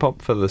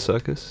 K-pop for the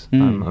circus?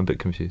 I'm a bit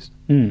confused.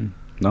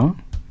 No,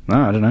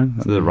 I don't know.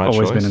 Is it the right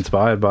Always choice? been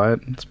inspired by it.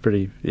 It's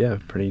pretty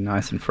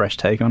nice and fresh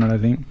take on it, I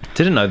think.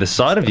 Didn't know the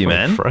side of you,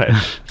 man.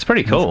 Fresh. It's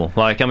pretty cool.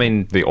 Like, I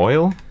mean, The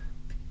oil?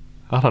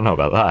 I don't know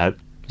about that.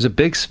 it's a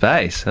big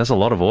space. That's a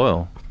lot of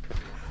oil.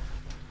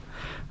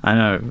 I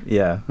know.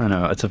 Yeah, I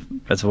know.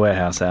 It's a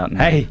warehouse out. In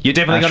Hey, you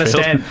definitely got to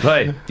Ashfield. stand.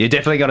 Wait, you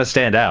definitely got to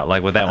stand out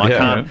like with that one. Yeah. I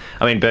can't.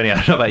 I mean, Bernie, I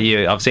don't know about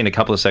you. I've seen a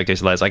couple of Cirque du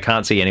Soleils. I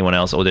can't see anyone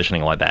else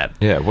auditioning like that.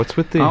 Yeah, what's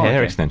with the Oh, hair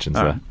okay. extensions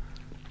All there?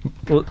 right.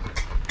 Well,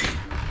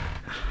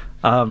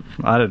 I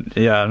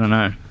don't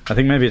know. I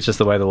think maybe it's just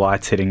the way the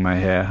light's hitting my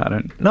hair. I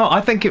don't. No, I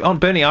think on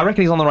Bernie, I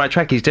reckon he's on the right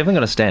track. He's definitely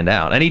going to stand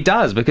out, and he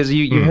does because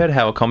you heard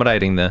how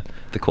accommodating the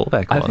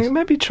callback was. I think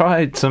maybe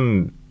try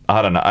some.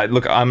 I don't know.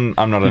 Look, I'm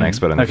not an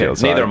expert in the Okay, field.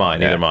 So neither am I.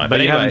 Neither am I. But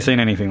you anyway, haven't seen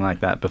anything like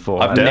that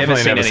before. I've have you? never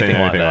Definitely seen never seen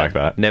anything anything like like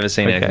that. that. Never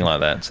seen Okay. anything like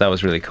that. So that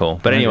was really cool.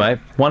 But anyway,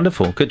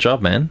 wonderful. Good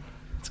job, man.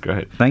 It's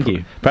great. Thank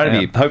you. Proud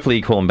of you. Hopefully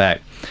you call him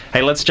back.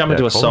 Hey, let's jump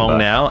into a call him song back.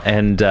 now,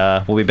 and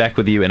we'll be back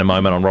with you in a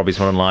moment on Robbie's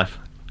Modern Life.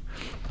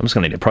 I'm just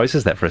going to need to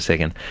process that for a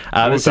second.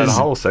 This That is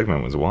whole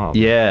segment was wild.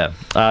 yeah.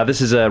 This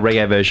is a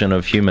reggae version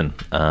of "Human"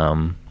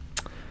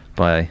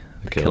 by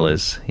the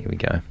Killers. Here we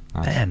go.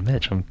 Nice. Man,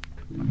 Mitch, I'm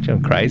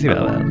crazy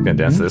about that. Gonna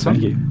dance to this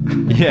Thank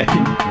one? you. Yeah.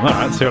 All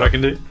right, see what I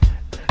can do.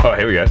 Oh,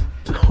 here we go.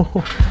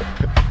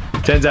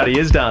 Turns out he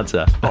is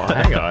dancer. Oh,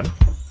 hang on.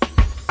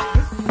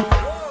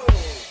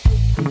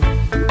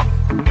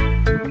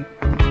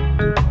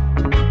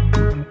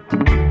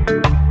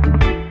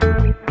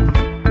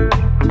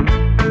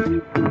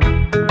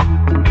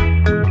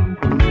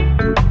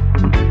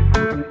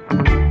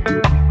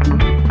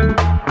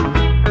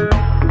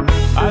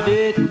 I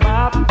did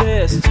my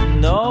best to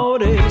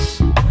notice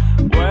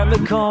when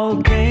the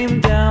call came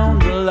down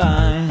the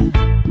line.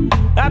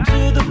 Up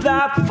to the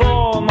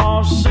platform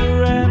of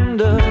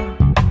surrender,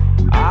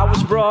 I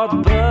was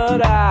brought,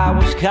 but I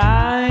was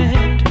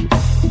kind.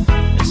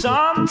 And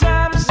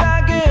sometimes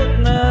I get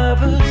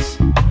nervous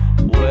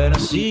when I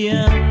see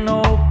an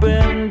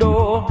open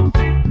door.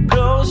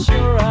 Close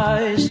your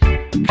eyes,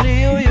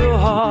 clear your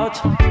heart.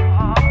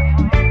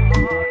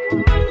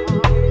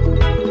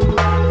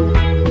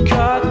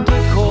 Cut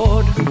the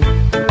cord.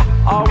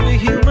 Are we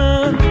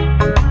human?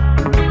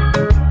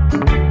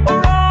 Or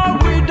are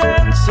we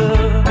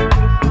dancer?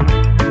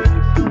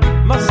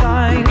 My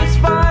sign is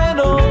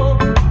final.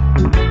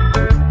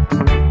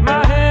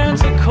 My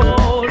hands are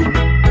cold.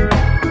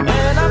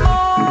 And I'm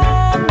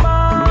on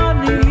my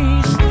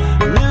knees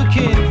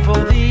looking for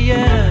the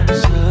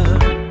answer.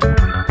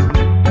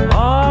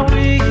 Are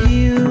we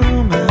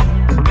human?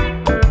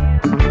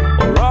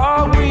 Or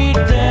are we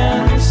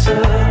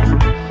dancer?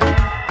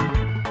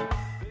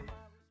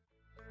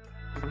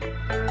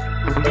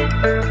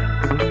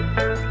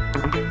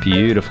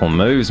 Beautiful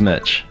moves,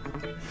 Mitch.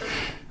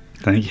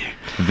 Thank you.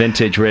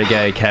 Vintage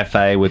Reggae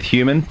Cafe with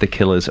Human, the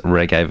Killers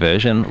reggae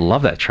version.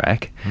 Love that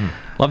track.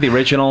 Love the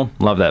original.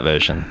 Love that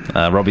version.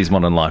 Robbie's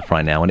Modern Life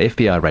right now on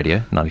FBI Radio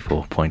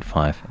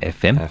 94.5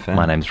 FM.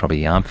 My name's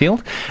Robbie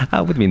Armfield.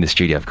 With me in the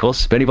studio, of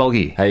course, Bernie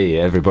Bolgi. Hey,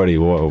 everybody.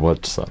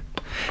 What's up?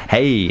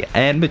 Hey,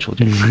 and Mitchell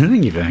Jackson.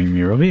 Thank you for having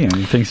me, Robbie,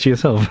 and thanks to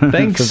yourself.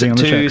 Thanks for being on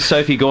the to show.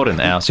 Sophie Gordon,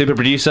 our super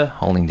producer,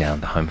 holding down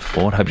the home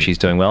fort. Hope she's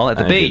doing well at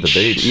the And at the beach.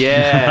 beach.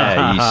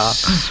 Yeah,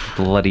 you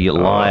bloody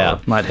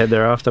liar. Might head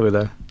there after with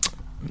her.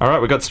 All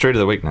right, we got Street of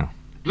the Week now.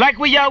 Like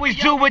we always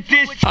do with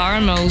this.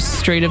 RMO's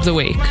Street of the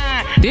Week.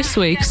 This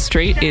week's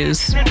street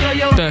is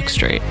Burke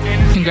Street.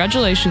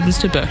 Congratulations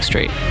to Burke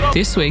Street,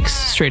 this week's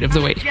Street of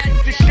the Week.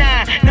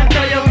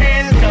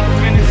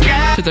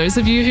 For For those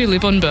of you who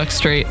live on Burke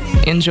Street,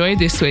 enjoy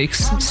this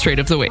week's Street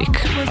of the Week.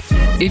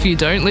 If you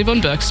don't live on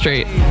Burke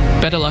Street,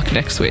 better luck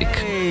next week.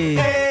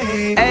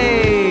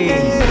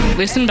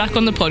 Listen back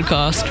on the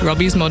podcast,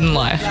 Robbie's Modern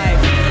Life.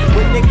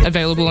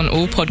 Available on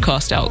all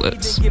podcast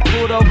outlets.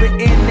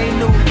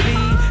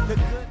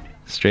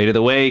 Street of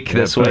the Week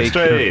this week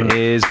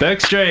is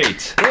Burke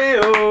Street.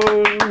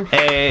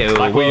 Hey-o.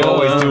 Like we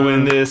always do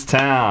in this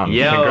town.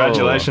 Yo.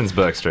 Congratulations,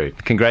 Burke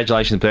Street.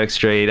 Congratulations, Burke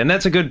Street. And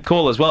that's a good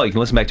call as well. You can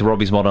listen back to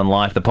Robbie's Modern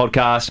Life, the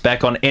podcast,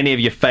 back on any of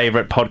your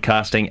favourite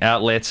podcasting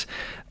outlets.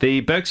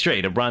 The Burke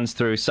Street, it runs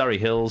through Surrey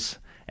Hills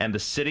and the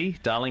city,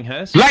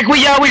 Darlinghurst. Like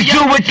we always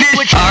do with this.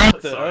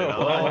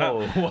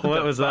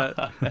 What was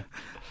that?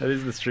 That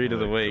is the Street of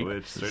the Week.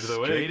 Street of the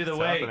Week. Street of the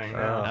Week.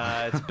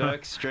 happening. It's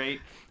Burke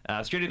Street.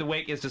 Street of the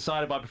Week is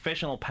decided by a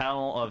professional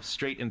panel of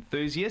street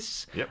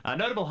enthusiasts. Yep.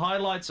 Notable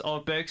highlights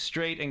of Burke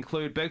Street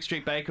include Burke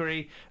Street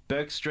Bakery,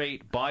 Burke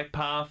Street Bike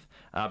Path,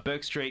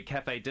 Burke Street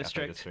Cafe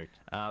District.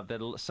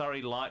 The Surrey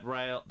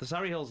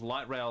Hills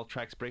Light Rail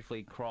tracks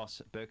briefly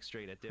cross Burke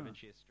Street at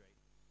Devonshire Street.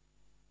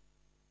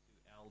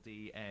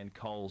 Aldi and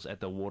Coles at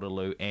the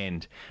Waterloo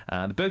end.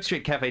 The Burke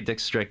Street Cafe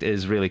District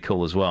is really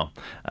cool as well.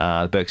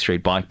 The Burke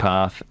Street Bike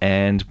Path,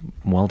 and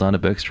well done to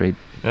Burke Street.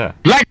 Yeah.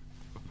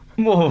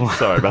 Whoa.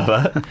 Sorry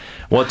about that.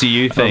 What do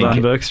you think? Well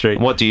done, Burke Street.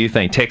 What do you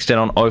think? Text in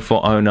on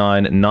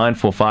 0409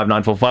 945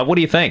 945. What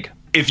do you think?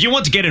 If you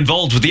want to get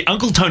involved with the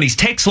Uncle Tony's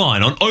text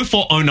line on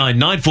 0409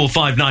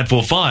 945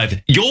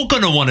 945, you're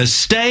going to want to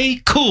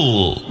stay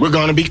cool. We're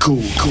gonna be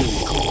cool.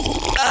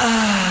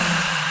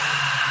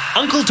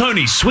 Uncle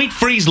Tony's Sweet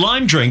Freeze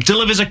Lime Drink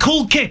delivers a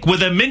cool kick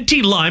with a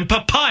minty lime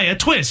papaya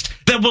twist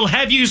that will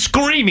have you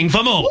screaming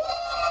for more.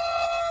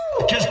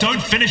 Just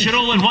don't finish it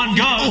all in one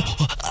go.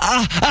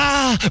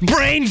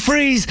 Brain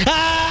freeze.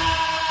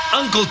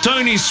 Uncle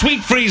Tony's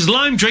Sweet Freeze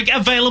Lime Drink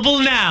available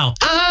now.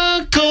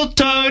 Uncle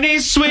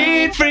Tony's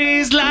Sweet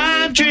Freeze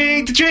Lime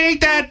Drink, the drink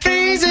that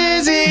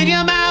freezes in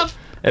your mouth.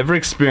 Ever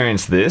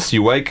experienced this?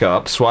 You wake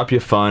up, swipe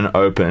your phone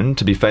open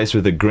to be faced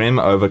with a grim,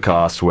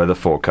 overcast weather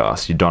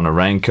forecast. You don a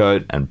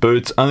raincoat and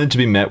boots only to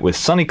be met with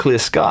sunny, clear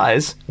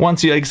skies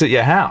once you exit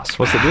your house.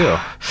 What's the deal?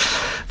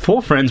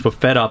 4 friends were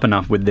fed up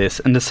enough with this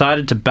and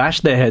decided to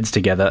bash their heads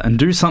together and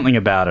do something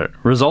about it,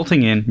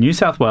 resulting in New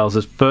South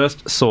Wales'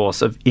 first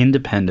source of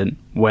independent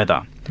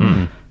weather.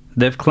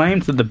 They've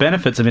claimed that the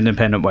benefits of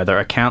independent weather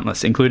are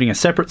countless, including a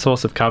separate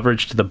source of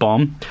coverage to the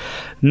bomb,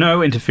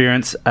 no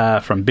interference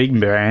from big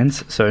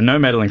brands, so no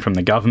meddling from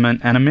the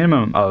government, and a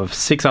minimum of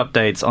 6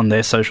 updates on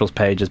their socials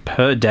pages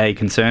per day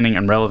concerning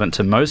and relevant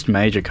to most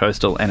major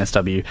coastal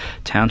NSW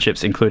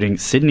townships, including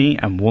Sydney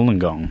and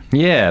Wollongong.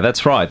 Yeah,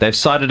 that's right. They've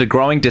cited a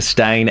growing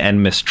disdain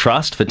and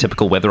mistrust for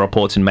typical weather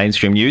reports in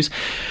mainstream news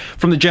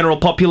from the general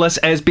populace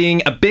as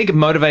being a big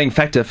motivating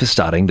factor for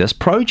starting this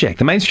project.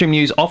 The mainstream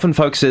news often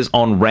focuses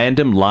on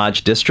random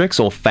large districts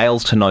or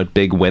fails to note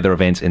big weather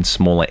events in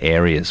smaller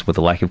areas with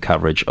a lack of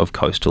coverage of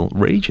coastal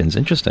regions.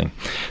 Interesting.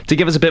 To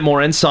give us a bit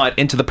more insight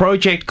into the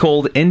project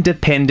called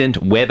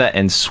Independent Weather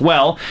and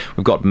Swell,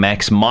 we've got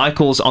Max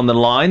Michaels on the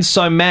line.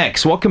 So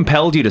Max, what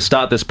compelled you to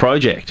start this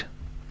project?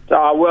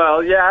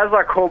 Well, yeah, as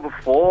I called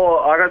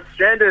before, I got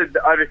stranded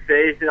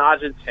overseas in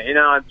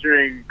Argentina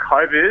during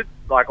COVID,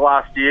 like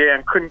last year,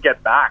 and couldn't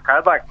get back. I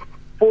had like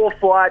 4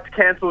 flights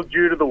cancelled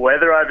due to the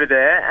weather over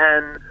there,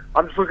 and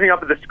I'm just looking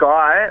up at the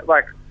sky,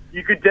 like,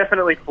 you could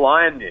definitely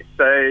fly in this,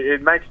 so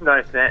it makes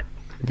no sense.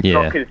 It's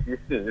not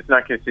consistent. There's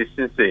no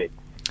consistency.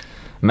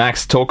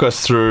 Max, talk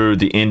us through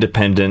the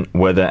Independent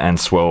Weather and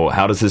Swell.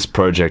 How does this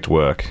project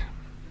work?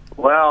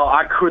 Well,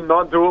 I could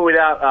not do it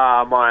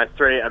without my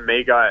 3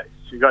 amigos.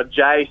 We've got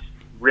Jace,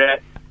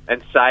 Rhett,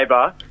 and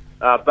Sabre.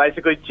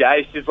 Basically,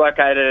 Jace is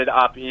located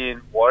up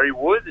in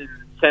Warriewood and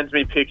sends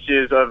me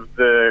pictures of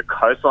the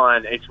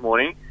coastline each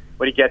morning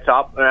when he gets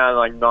up around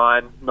like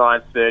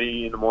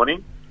 9:30 in the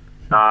morning.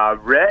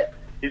 Rhett,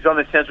 he's on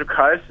the Central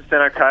Coast, the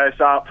Central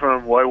Coast up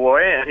from Woy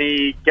Woy, and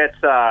he gets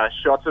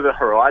shots of the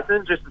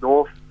horizon just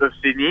north of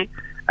Sydney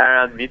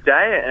around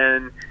midday.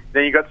 And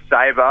then you got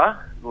Sabre,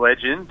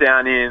 legend,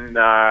 down in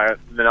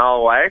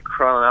Cronulla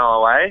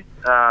Way,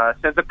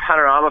 sends a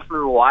panorama from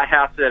the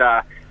lighthouse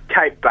at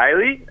Cape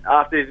Bailey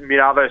after his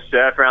mid-arvo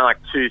surf around like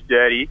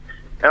 2:30.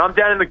 And I'm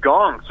down in the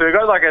Gong, so we've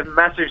got like a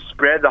massive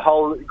spread, the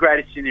whole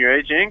Greater Sydney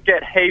region.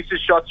 Get heaps of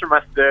shots from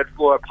my 3rd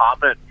floor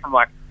apartment from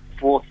like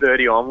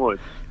 4:30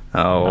 onwards.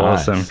 Oh,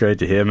 nice. Awesome. Great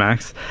to hear,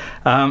 Max.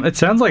 It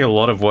sounds like a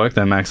lot of work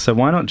there, Max, so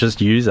why not just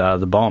use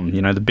the BOM,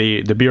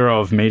 the Bureau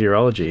of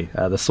Meteorology,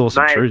 the source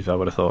of truth, I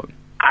would have thought.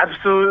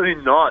 Absolutely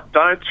not.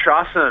 Don't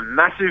trust them.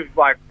 Massive,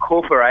 like,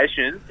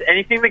 corporations.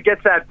 Anything that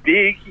gets that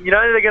big,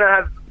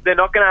 they're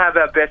not going to have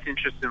our best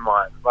interests in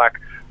mind. Like,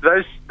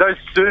 those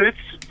suits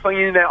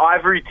playing in their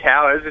ivory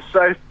towers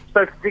are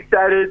so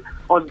fixated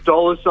on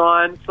dollar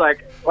signs.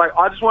 Like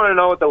I just want to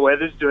know what the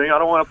weather's doing. I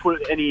don't want to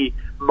put any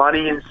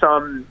money in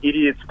some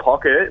idiot's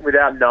pocket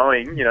without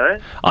knowing,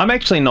 I'm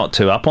actually not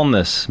too up on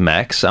this,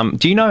 Max.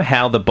 Do you know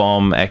how the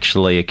BOM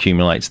actually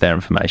accumulates their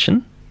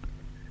information?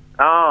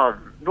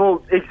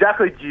 Well,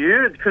 exactly, do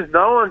you? Because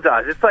no one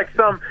does. It's like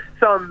some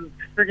some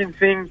friggin'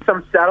 thing,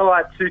 some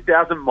satellite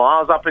 2,000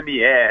 miles up in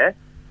the air.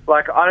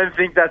 Like, I don't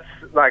think that's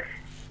like.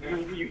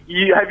 Have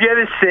you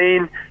ever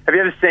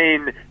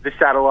seen the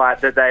satellite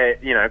that they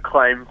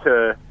claim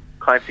to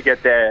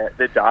get their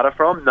data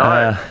from?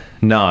 No.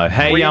 No.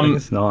 Hey,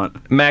 it's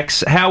not.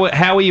 Max, how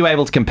are you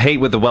able to compete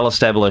with the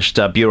well-established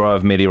Bureau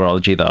of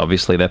Meteorology? Though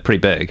obviously they're pretty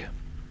big.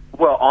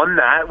 Well, on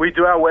that, we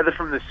do our weather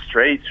from the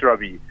streets,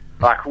 Robbie.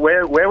 Like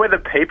where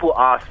the people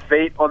are,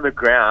 feet on the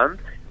ground,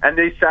 and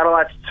these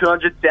satellites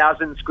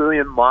 200,000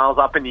 squillion miles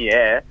up in the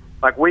air.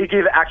 Like, we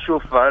give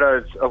actual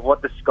photos of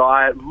what the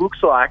sky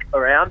looks like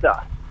around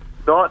us.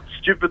 Not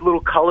stupid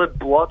little coloured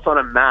blots on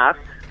a map.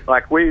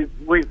 Like, we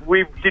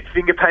did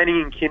finger painting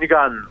in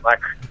kindergarten. Like,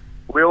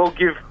 we all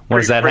give. What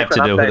does that have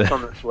to do with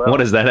it? What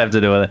does that have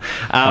to do with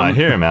it?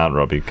 Hear him out,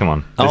 Robbie. Come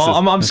on.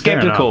 I'm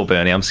sceptical,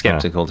 Bernie. I'm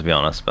sceptical, to be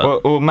honest.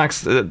 But well,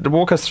 Max,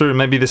 walk us through.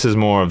 Maybe this is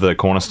more of the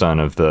cornerstone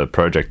of the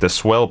project, the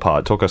swell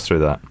part. Talk us through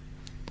that.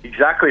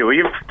 Exactly. We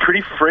give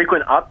pretty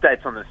frequent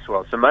updates on the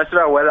swell. So most of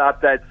our weather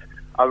updates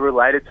are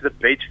related to the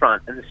beachfront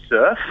and the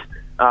surf.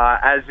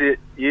 As it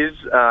is,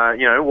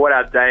 what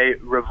our day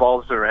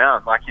revolves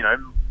around. Like,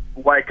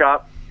 wake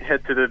up,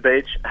 head to the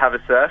beach, have a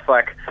surf.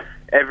 Like,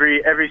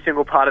 every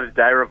single part of the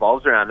day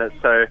revolves around it.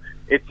 So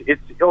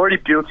it's already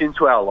built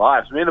into our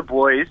lives. Me and the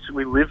boys,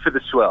 we live for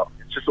the swell.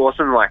 It's just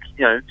awesome, like,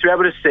 to be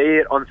able to see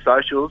it on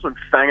socials and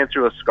fanging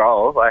through a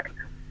scroll. Like,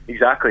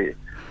 exactly.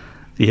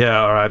 Yeah,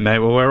 all right, mate.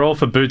 Well, we're all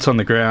for boots on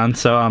the ground.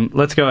 So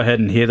let's go ahead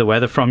and hear the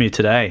weather from you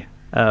today.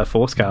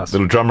 Forecast.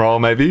 Little drum roll,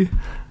 maybe?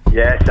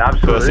 Yes,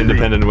 absolutely. First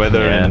independent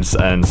weather and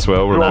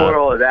swell report.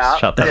 All about.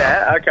 Shut that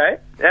Yeah, okay.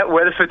 Yeah,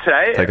 weather for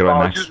today. Take it away,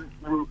 Max.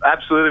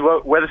 Absolutely.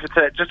 Weather for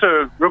today. Just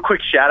a real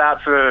quick shout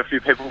out for a few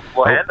people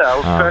beforehand.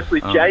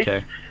 Firstly, Jace.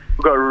 Okay.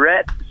 We've got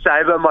Rhett,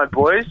 Saber, my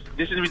boys.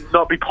 This would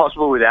not be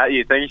possible without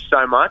you. Thank you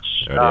so much.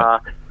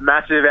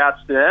 Massive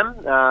outs to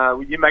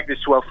them. You make this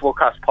swell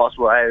forecast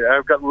possible. Hey,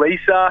 I've got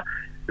Lisa,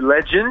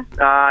 legend.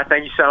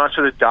 Thank you so much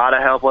for the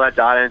data help, all that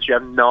data entry. I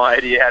have no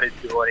idea how to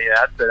do any of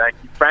that, so thank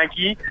you.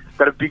 Frankie,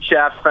 got a big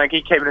shout out for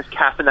Frankie, keeping us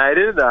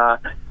caffeinated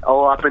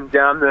all up and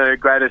down the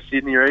greater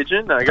Sydney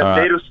region. I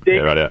got Needle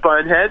Stick,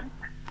 Bonehead.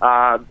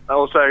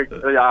 Also,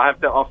 I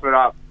have to offer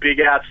up big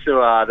outs to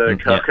the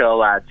Coco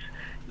lads,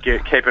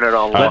 keeping it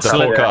on. That's the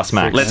forecast,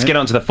 Max. Let's get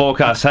on to the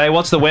forecast. Hey,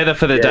 what's the weather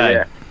for the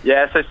day?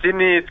 Yeah, so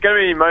Sydney, it's going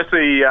to be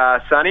mostly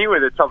sunny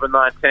with a top of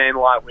 19,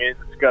 light winds.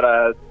 It's got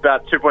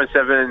about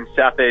 2.7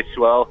 southeast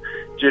swell,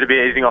 due to be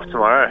easing off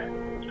tomorrow.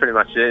 That's pretty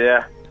much it,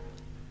 yeah.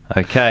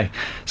 Okay,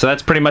 so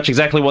that's pretty much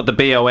exactly what the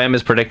BOM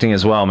is predicting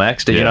as well,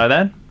 Max. Did you know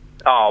that?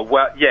 Oh,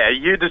 well, yeah,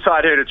 you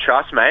decide who to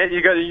trust, mate.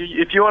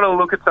 If you want to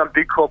look at some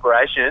big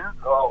corporation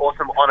or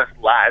some honest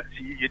lads,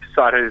 you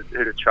decide who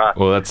to trust.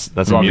 Well, that's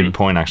a big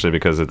point, actually,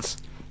 because it's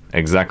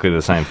exactly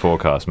the same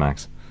forecast,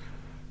 Max.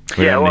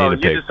 You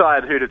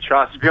decide who to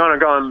trust. If you want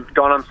to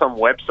go on some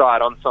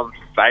website, on some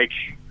fake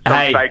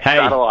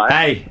satellite.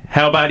 Hey,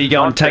 how about you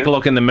go and take a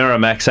look in the mirror,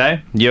 Max, eh?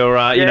 You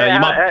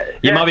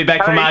might be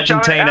back from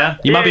Argentina.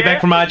 You might be back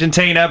from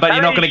Argentina, but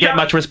you're not going to get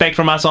much respect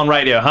from us on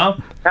radio, huh?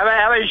 How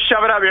about you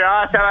shove it up your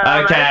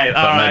ass? Okay,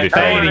 all right,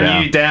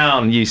 fading you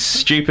down, you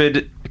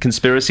stupid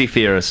conspiracy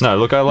theorist. No,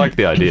 look, I like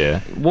the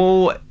idea.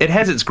 Well, it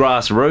has its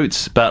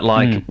grassroots, but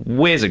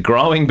where's it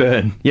growing,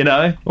 Burn?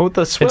 Well,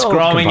 the swell it's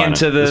growing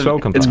component. into the swell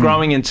component. It's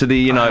growing into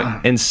the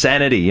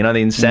insanity. The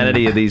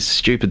insanity of these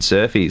stupid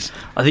surfies.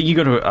 I think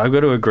I've got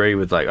to agree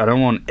with, like, I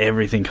don't want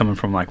everything coming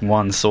from like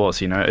one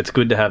source. It's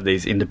good to have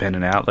these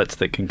independent outlets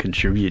that can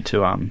contribute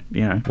to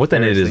What they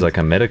need is like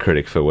a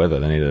Metacritic for weather.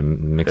 They need to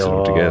mix it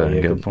all together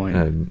and get good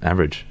point.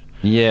 Average.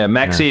 Yeah,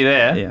 Max, are you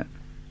there? Yeah.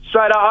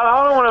 Straight up,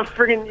 I don't want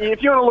to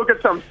if you want to look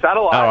at some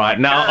satellite. All right,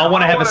 now I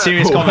want to have a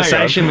serious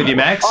conversation with you,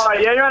 Max. Oh,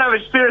 yeah, you want to have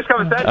a serious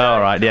conversation?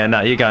 All right, yeah,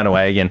 no, you're going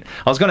away again.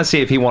 I was going to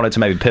see if he wanted to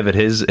maybe pivot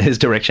his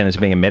direction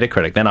into being a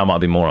Metacritic. Then I might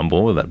be more on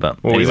board with it. But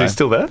anyway. Is he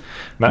still there,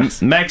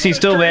 Max? Max, he's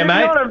still there,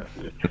 mate.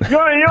 You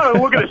want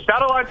to look at the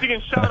satellites? You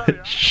can shut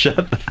up.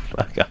 Shut the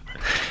fuck up.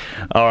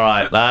 All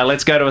right,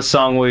 let's go to a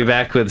song. We'll be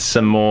back with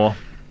some more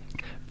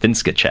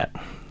Vinska chat.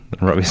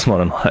 Robbie's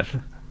Modern Life.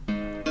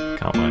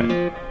 Can't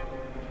wait.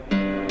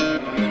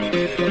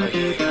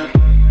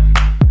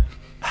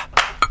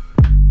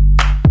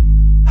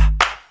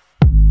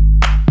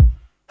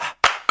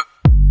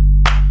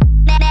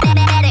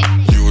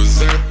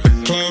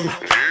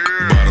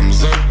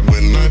 Bottoms up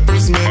when I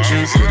first met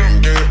you.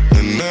 Couldn't get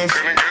enough.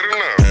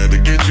 Had to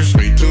get you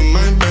straight to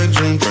my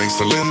bedroom. Drinks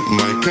still in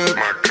my cup.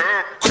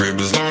 Crib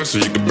is large so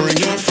you can bring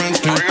your friends.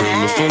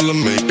 People full of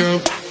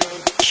makeup.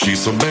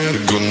 She's so bad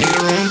it gon' need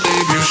her own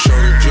debut.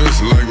 Shorty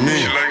just like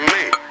me.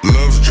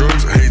 Loves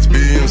drugs, hates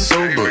being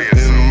sober.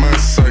 In my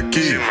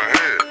psyche,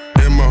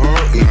 in my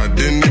heart, and I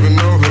didn't even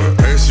know her.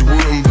 As you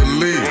wouldn't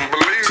believe.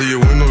 See you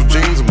in those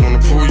jeans, I wanna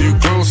pull you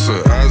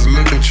closer. Eyes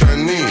looking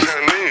Chinese.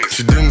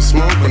 She didn't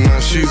smoke, but now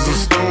she's a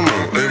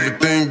stoner.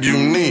 Everything you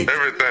need.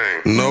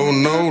 No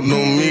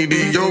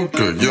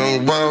mediocre.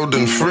 Young, wild,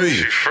 and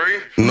free.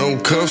 No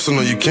cuffs, so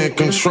no, you can't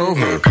control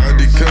her.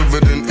 Body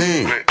covered in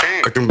ink.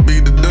 I can be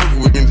the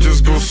devil, we can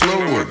just go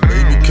slower.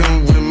 Baby,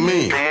 come with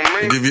me.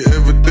 Give you everything.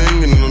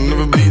 everything and it'll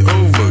never be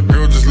over.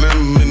 Girl, just let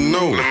me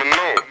know.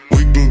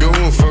 We can go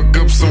and fuck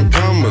up some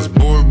commas.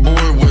 Boy,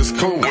 West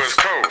Coast.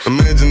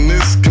 Imagine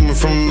this coming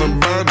from the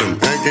bottom,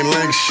 acting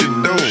like she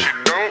don't.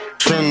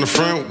 Trying to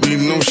front, we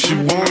know she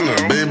wanna.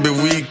 Baby,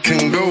 we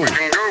can go.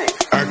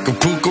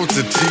 Acapulco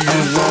to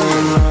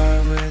Tijuana.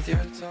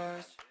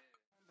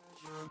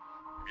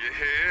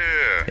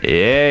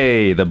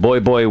 Yay, the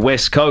boy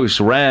West Coast,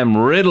 Ram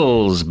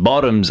Riddles,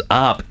 bottoms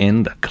up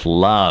in the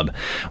club.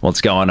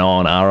 What's going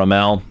on,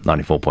 RML?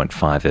 94.5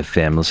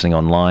 FM, listening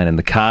online in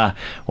the car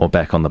or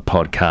back on the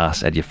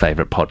podcast at your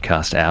favourite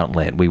podcast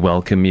outlet. We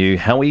welcome you.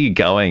 How are you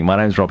going? My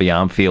name's Robbie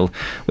Armfield.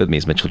 With me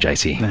is Mitchell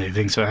JC. Hey,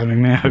 thanks for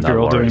having me. I hope you're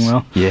all doing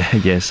well.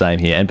 Yeah, same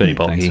here. And Bernie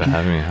Bolke. Thanks for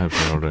having me. I hope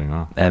you're all doing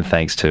well. And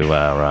thanks to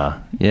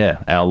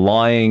our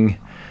lying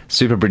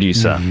super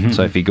producer,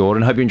 Sophie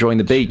Gordon. Hope you're enjoying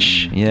the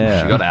beach.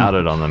 Yeah. She got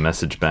outed on the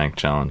message bank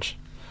challenge.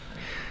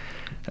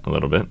 A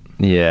little bit.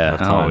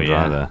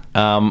 Yeah.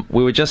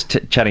 We were just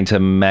chatting to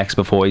Max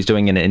before. He's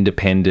doing an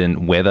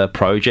independent weather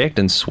project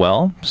in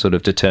Swell, sort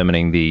of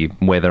determining the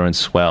weather in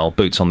Swell,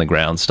 boots on the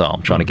ground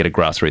style, trying to get a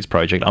grassroots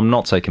project. I'm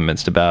not so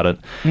convinced about it.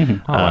 I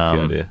like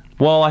the idea.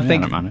 Well, I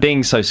think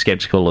being so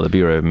sceptical of the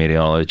Bureau of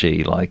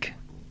Meteorology, like,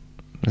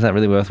 is that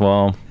really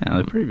worthwhile? Yeah,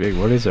 they're pretty big.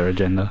 What is their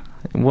agenda?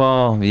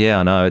 Well, yeah,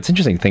 I know. It's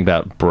interesting to think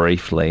about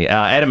briefly.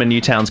 Adam in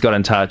Newtown's got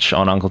in touch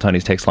on Uncle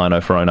Tony's text line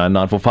 0409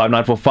 945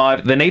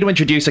 945. They need to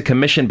introduce a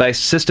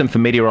commission-based system for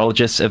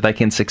meteorologists if they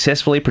can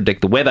successfully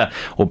predict the weather,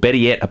 or better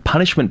yet, a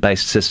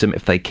punishment-based system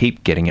if they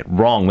keep getting it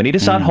wrong. We need to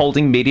start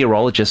holding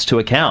meteorologists to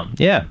account.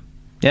 Yeah,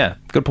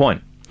 good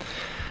point.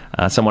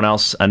 Someone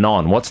else,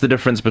 Anon. What's the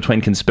difference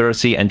between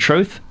conspiracy and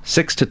truth?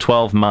 6 to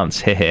 12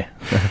 months. Hehe.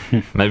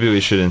 Maybe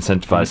we should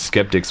incentivize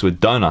skeptics with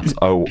donuts.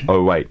 Oh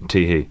wait,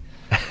 teehee.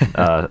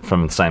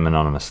 From the same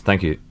anonymous.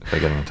 Thank you for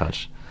getting in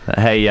touch.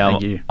 Hey,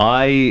 Thank you.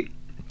 I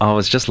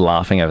was just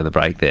laughing over the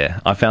break there.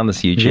 I found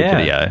this YouTube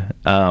video.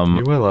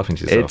 You were laughing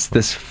to yourself. It's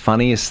this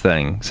funniest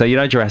thing. So you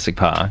know Jurassic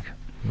Park?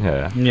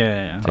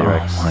 Yeah.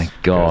 Oh my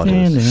god.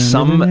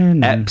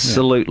 Some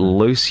absolute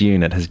loose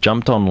unit has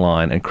jumped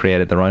online and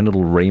created their own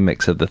little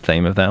remix of the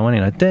theme of that one,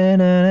 you know.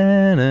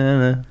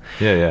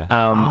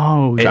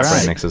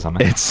 Remix or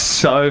something. It's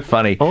so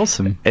funny.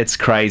 Awesome. It's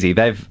crazy.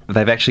 They've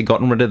actually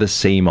gotten rid of the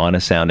C minor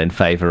sound in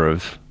favour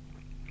of,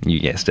 you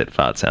guessed it,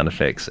 fart sound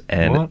effects,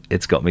 and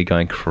it's got me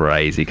going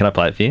crazy. Can I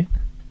play it for you?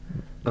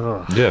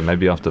 Yeah,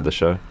 maybe after the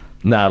show.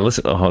 Nah,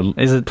 listen. Oh,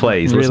 is it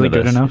please really listen to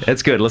good this. enough?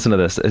 It's good. Listen to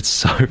this. It's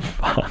so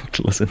fucked.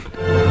 Listen.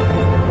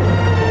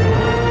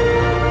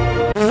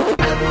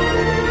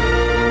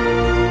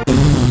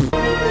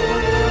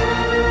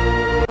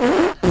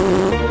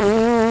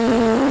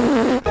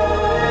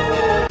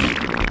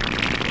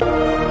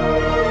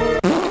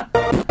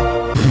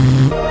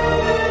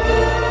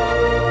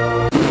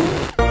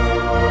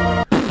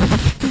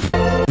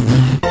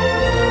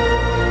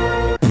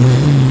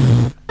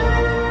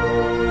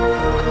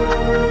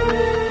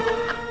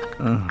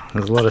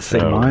 There's a lot of C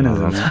minors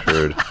in there. That's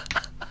rude.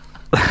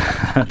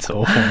 That's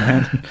awful,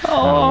 man.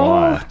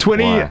 Oh,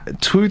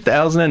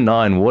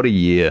 2009. What a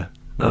year.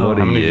 How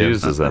many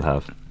views does that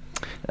have?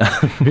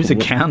 Whose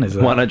account is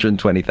that?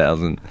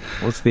 120,000.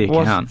 What's the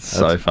account?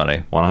 So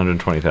funny.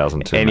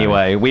 120,000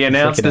 Anyway, we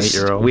announced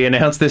this. We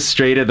announced this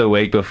street of the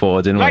week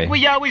before, didn't we? Like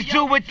we always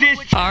do with this.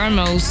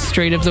 RML's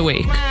Street of the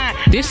Week.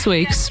 This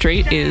week's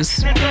street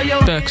is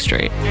Burke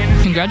Street.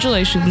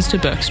 Congratulations to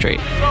Burke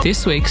Street.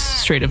 This week's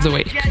Street of the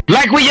Week.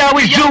 Like we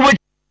always do with.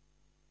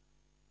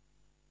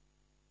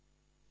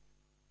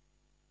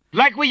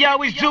 Like we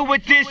always do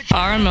with this.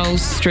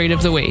 RML's Street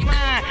of the Week.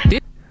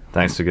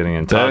 Thanks for getting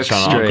in touch Burke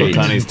on Street.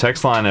 Uncle Tony's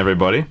text line,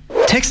 everybody.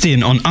 Text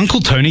in on Uncle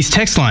Tony's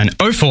text line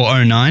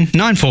 0409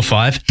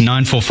 945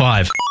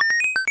 945.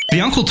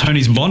 The Uncle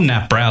Tony's modern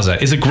app browser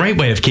is a great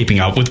way of keeping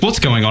up with what's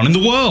going on in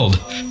the world.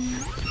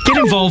 Get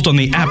involved on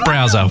the app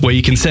browser, where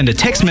you can send a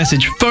text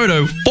message,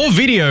 photo, or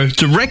video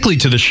directly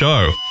to the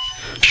show.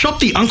 Shop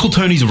the Uncle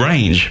Tony's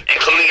range,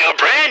 Including our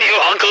brand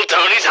new Uncle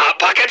Tony's Hot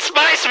Pocket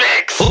Spice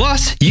Mix.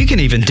 Plus, you can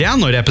even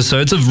download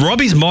episodes of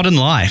Robbie's Modern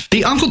Life.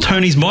 The Uncle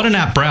Tony's modern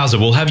app browser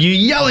will have you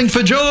yelling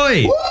for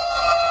joy.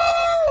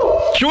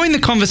 Join the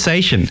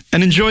conversation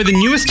and enjoy the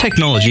newest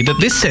technology that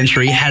this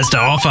century has to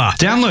offer.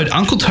 Download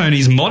Uncle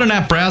Tony's modern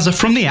app browser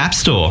from the App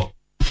Store.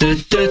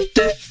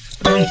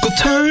 Uncle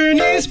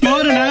Tony's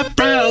modern app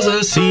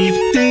browser. See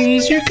the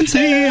things you can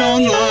see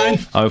online.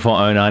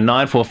 0409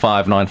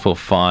 945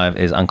 945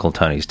 is Uncle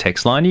Tony's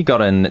text line. You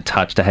got in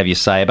touch to have your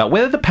say about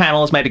whether the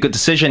panel has made a good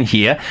decision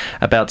here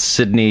about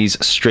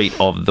Sydney's Street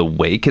of the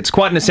Week. It's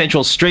quite an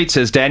essential street,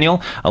 says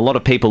Daniel. A lot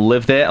of people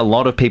live there. A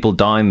lot of people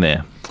dine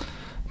there.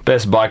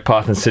 Best bike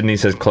path in Sydney,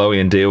 says Chloe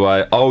and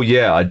DY. Oh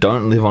yeah, I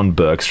don't live on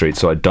Burke Street,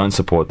 so I don't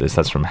support this.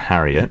 That's from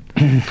Harriet.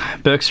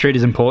 Burke Street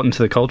is important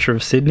to the culture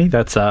of Sydney.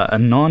 That's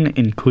Anon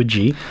in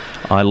Coogee.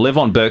 I live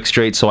on Burke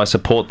Street, so I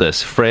support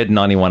this. Fred,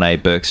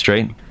 91A Burke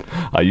Street.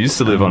 I used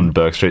to live on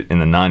Burke Street in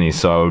the 90s,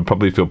 so I would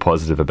probably feel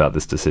positive about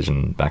this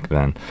decision back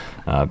then.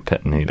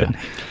 Pet Nita.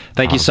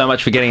 Thank you so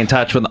much for getting in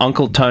touch with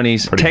Uncle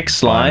Tony's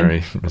text line.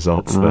 binary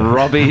results there.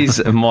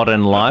 Robbie's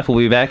Modern Life. We'll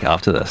be back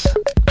after this.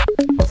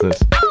 What's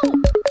this?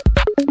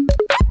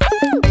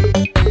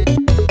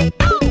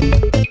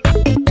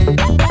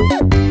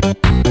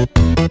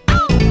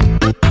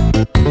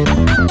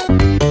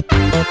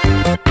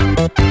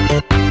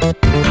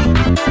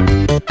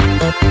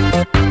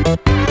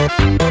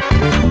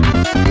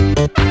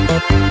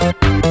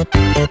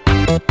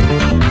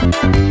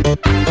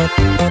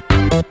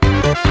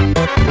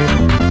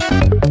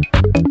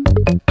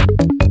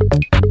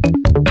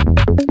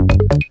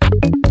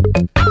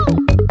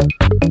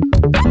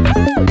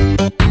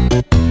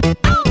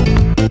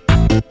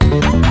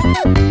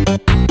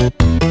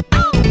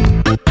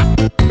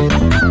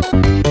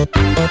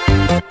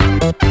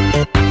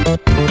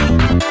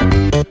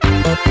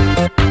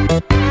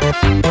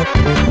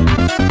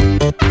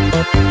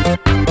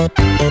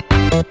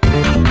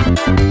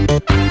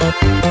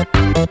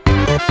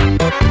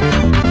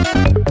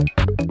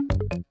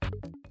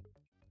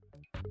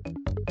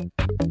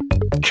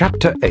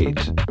 Chapter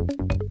 8.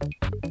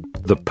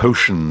 The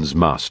Potions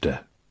Master.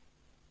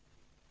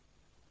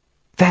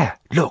 There,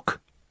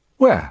 look.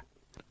 Where?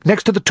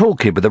 Next to the tall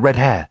kid with the red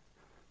hair.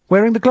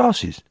 Wearing the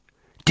glasses.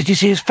 Did you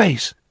see his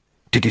face?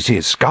 Did you see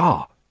his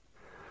scar?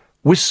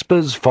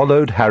 Whispers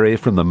followed Harry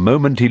from the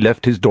moment he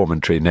left his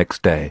dormitory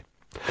next day.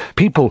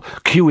 People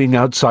queuing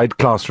outside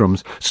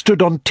classrooms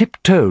stood on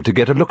tiptoe to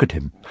get a look at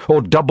him,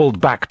 or doubled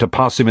back to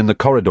pass him in the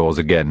corridors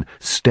again,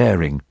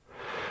 staring.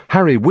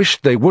 Harry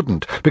wished they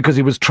wouldn't, because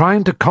he was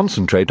trying to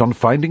concentrate on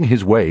finding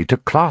his way to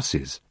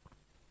classes.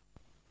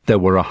 There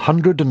were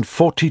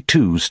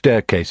 142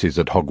 staircases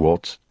at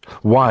Hogwarts.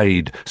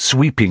 Wide,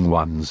 sweeping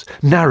ones,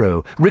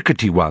 narrow,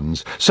 rickety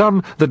ones,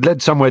 some that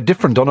led somewhere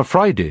different on a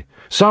Friday,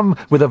 some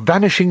with a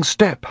vanishing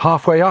step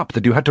halfway up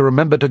that you had to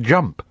remember to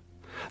jump.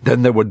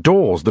 Then there were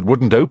doors that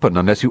wouldn't open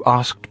unless you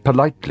asked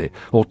politely,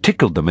 or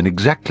tickled them in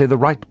exactly the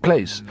right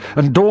place,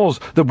 and doors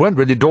that weren't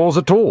really doors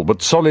at all,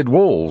 but solid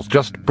walls,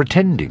 just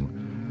pretending.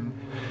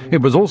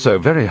 It was also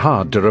very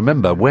hard to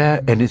remember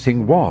where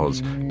anything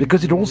was,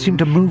 because it all seemed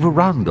to move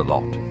around a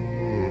lot.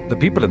 The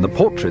people in the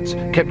portraits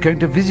kept going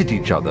to visit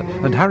each other,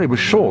 and Harry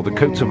was sure the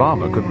coats of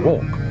armour could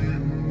walk.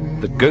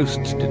 The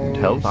ghosts didn't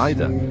help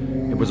either.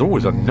 It was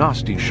always a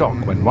nasty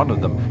shock when one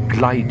of them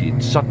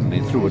glided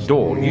suddenly through a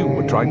door you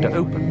were trying to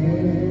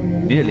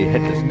open. Nearly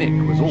Headless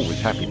Nick was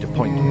always happy to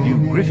point new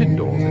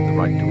Gryffindors in the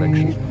right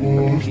direction,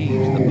 but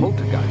Peeves the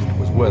Poltergeist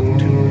was worth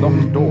 2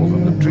 locked doors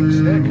on the trick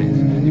staircase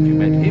if you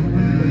met him in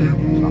the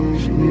lady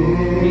class.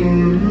 He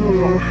would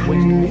drop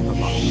waste paper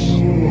buckets,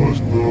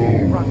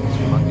 runs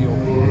from under your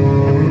feet,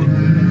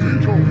 hemorrhaging pieces of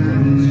chalk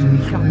and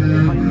sneak up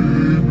behind you,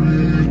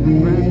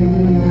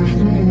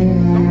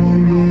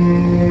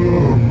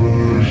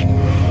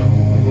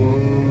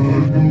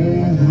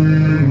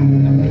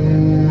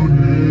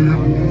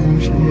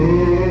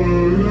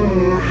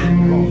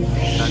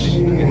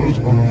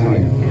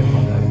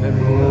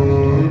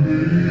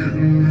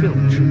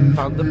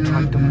 found them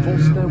trying to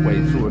force their way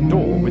through a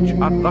door which,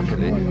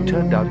 unluckily,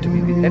 turned out to be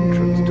the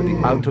entrance to the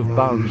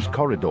out-of-bounds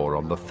corridor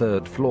on the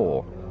 3rd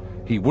floor.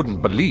 He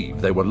wouldn't believe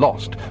they were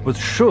lost, was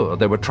sure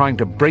they were trying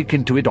to break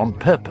into it on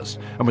purpose,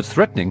 and was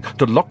threatening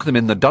to lock them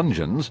in the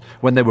dungeons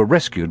when they were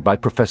rescued by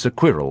Professor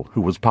Quirrell,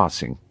 who was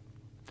passing.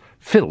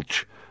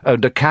 Filch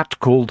owned a cat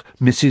called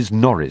Mrs.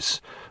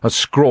 Norris, a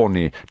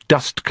scrawny,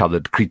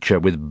 dust-coloured creature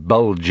with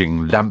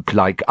bulging,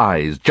 lamp-like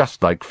eyes,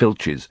 just like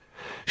Filch's.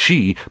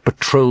 She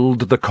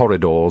patrolled the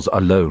corridors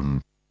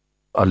alone.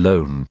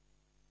 Alone.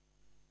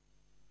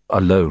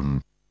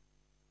 Alone.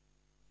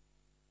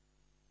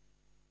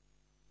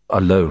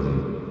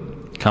 Alone.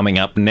 Coming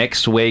up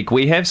next week,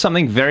 we have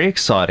something very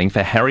exciting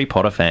for Harry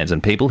Potter fans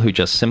and people who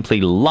just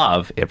simply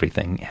love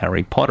everything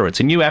Harry Potter. It's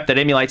a new app that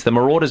emulates the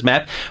Marauders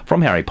map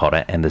from Harry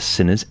Potter and the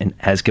Sinners in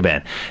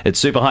Azkaban. It's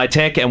super high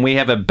tech and we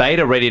have a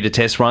beta ready to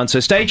test run, so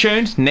stay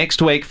tuned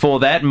next week for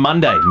that.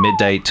 Monday,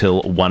 midday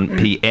till 1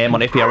 p.m.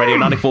 on FBR Radio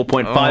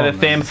 94.5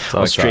 FM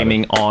so or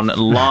streaming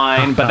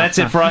online. But that's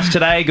it for us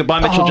today. Goodbye,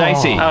 Mitchell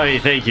JC. Oh,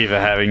 thank you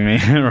for having me,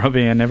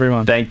 Robbie and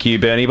everyone. Thank you,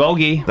 Bernie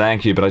Bolgi.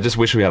 Thank you, but I just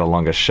wish we had a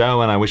longer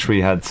show, and I wish we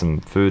had some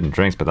food and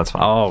drinks, but that's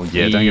fine. Oh,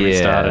 yeah, don't get me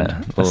started.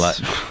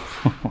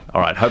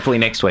 All right, hopefully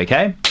next week,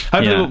 eh?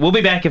 Hopefully we'll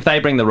be back if they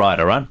bring the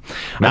rider, right?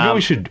 Maybe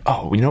we should...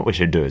 Oh, you know what we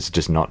should do is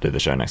just not do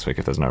the show next week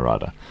if there's no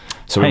rider.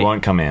 So we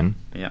won't come in.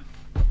 Yeah.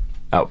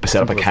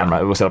 Set up a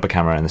camera. We'll set up a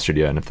camera in the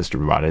studio, and if the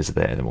rider is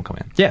there, then we'll come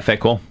in. Yeah, fair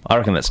call. I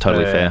reckon that's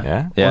totally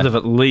fair. Yeah? Or they've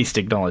at least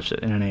acknowledged it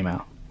in an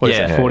email. What is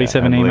it,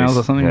 47 emails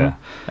or something? Yeah.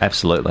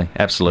 Absolutely.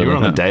 You were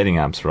on the dating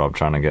apps, Rob,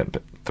 trying to get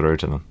through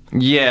to them.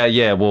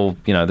 Yeah. Well,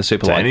 you know, the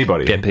super To like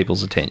anybody. gets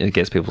people's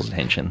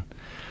attention.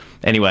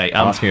 Anyway,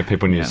 asking if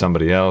people knew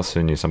somebody else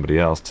who knew somebody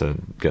else to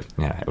get.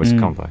 Yeah, it was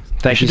complex.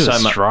 Thank you so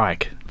much.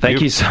 Strike.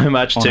 Thank you so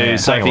much to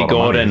Sophie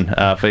Gordon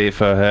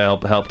for her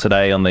help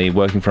today on the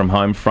working from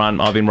home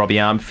front. I've been Robbie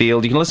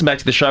Armfield. You can listen back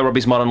to the show,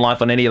 Robbie's Modern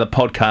Life, on any of the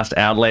podcast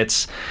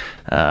outlets.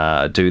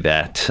 Do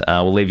that.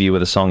 We'll leave you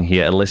with a song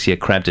here. Alicia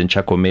Crampton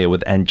Chukwamir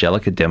with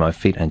Angelica demo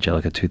feat.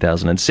 Angelica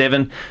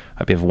 2007.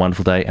 Hope you have a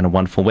wonderful day and a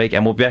wonderful week.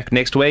 And we'll be back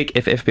next week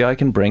if FBI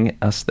can bring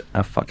us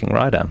a fucking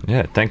rider.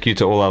 Yeah, thank you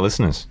to all our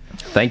listeners.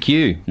 Thank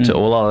you to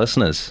all our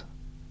listeners.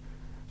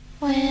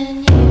 When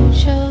you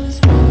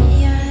chose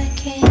me, I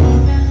came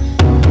out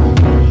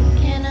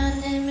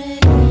anonymity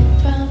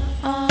from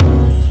all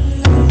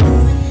from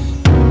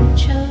nothing. When you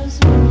chose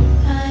me,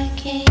 I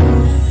came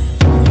out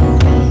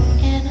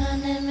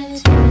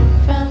anonymity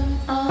from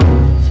all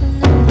from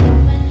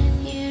nothing.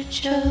 When you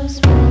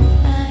chose me,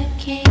 I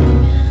came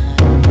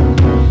out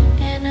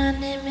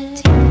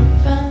anonymity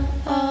from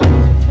all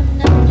from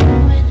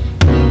nothing. When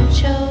you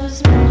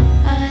chose me,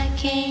 I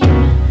came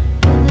out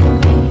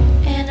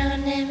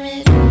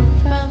anonymity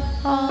from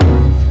all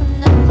from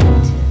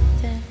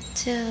nothing.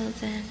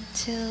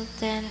 Till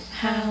then,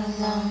 how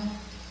long?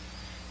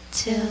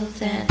 Till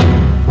then.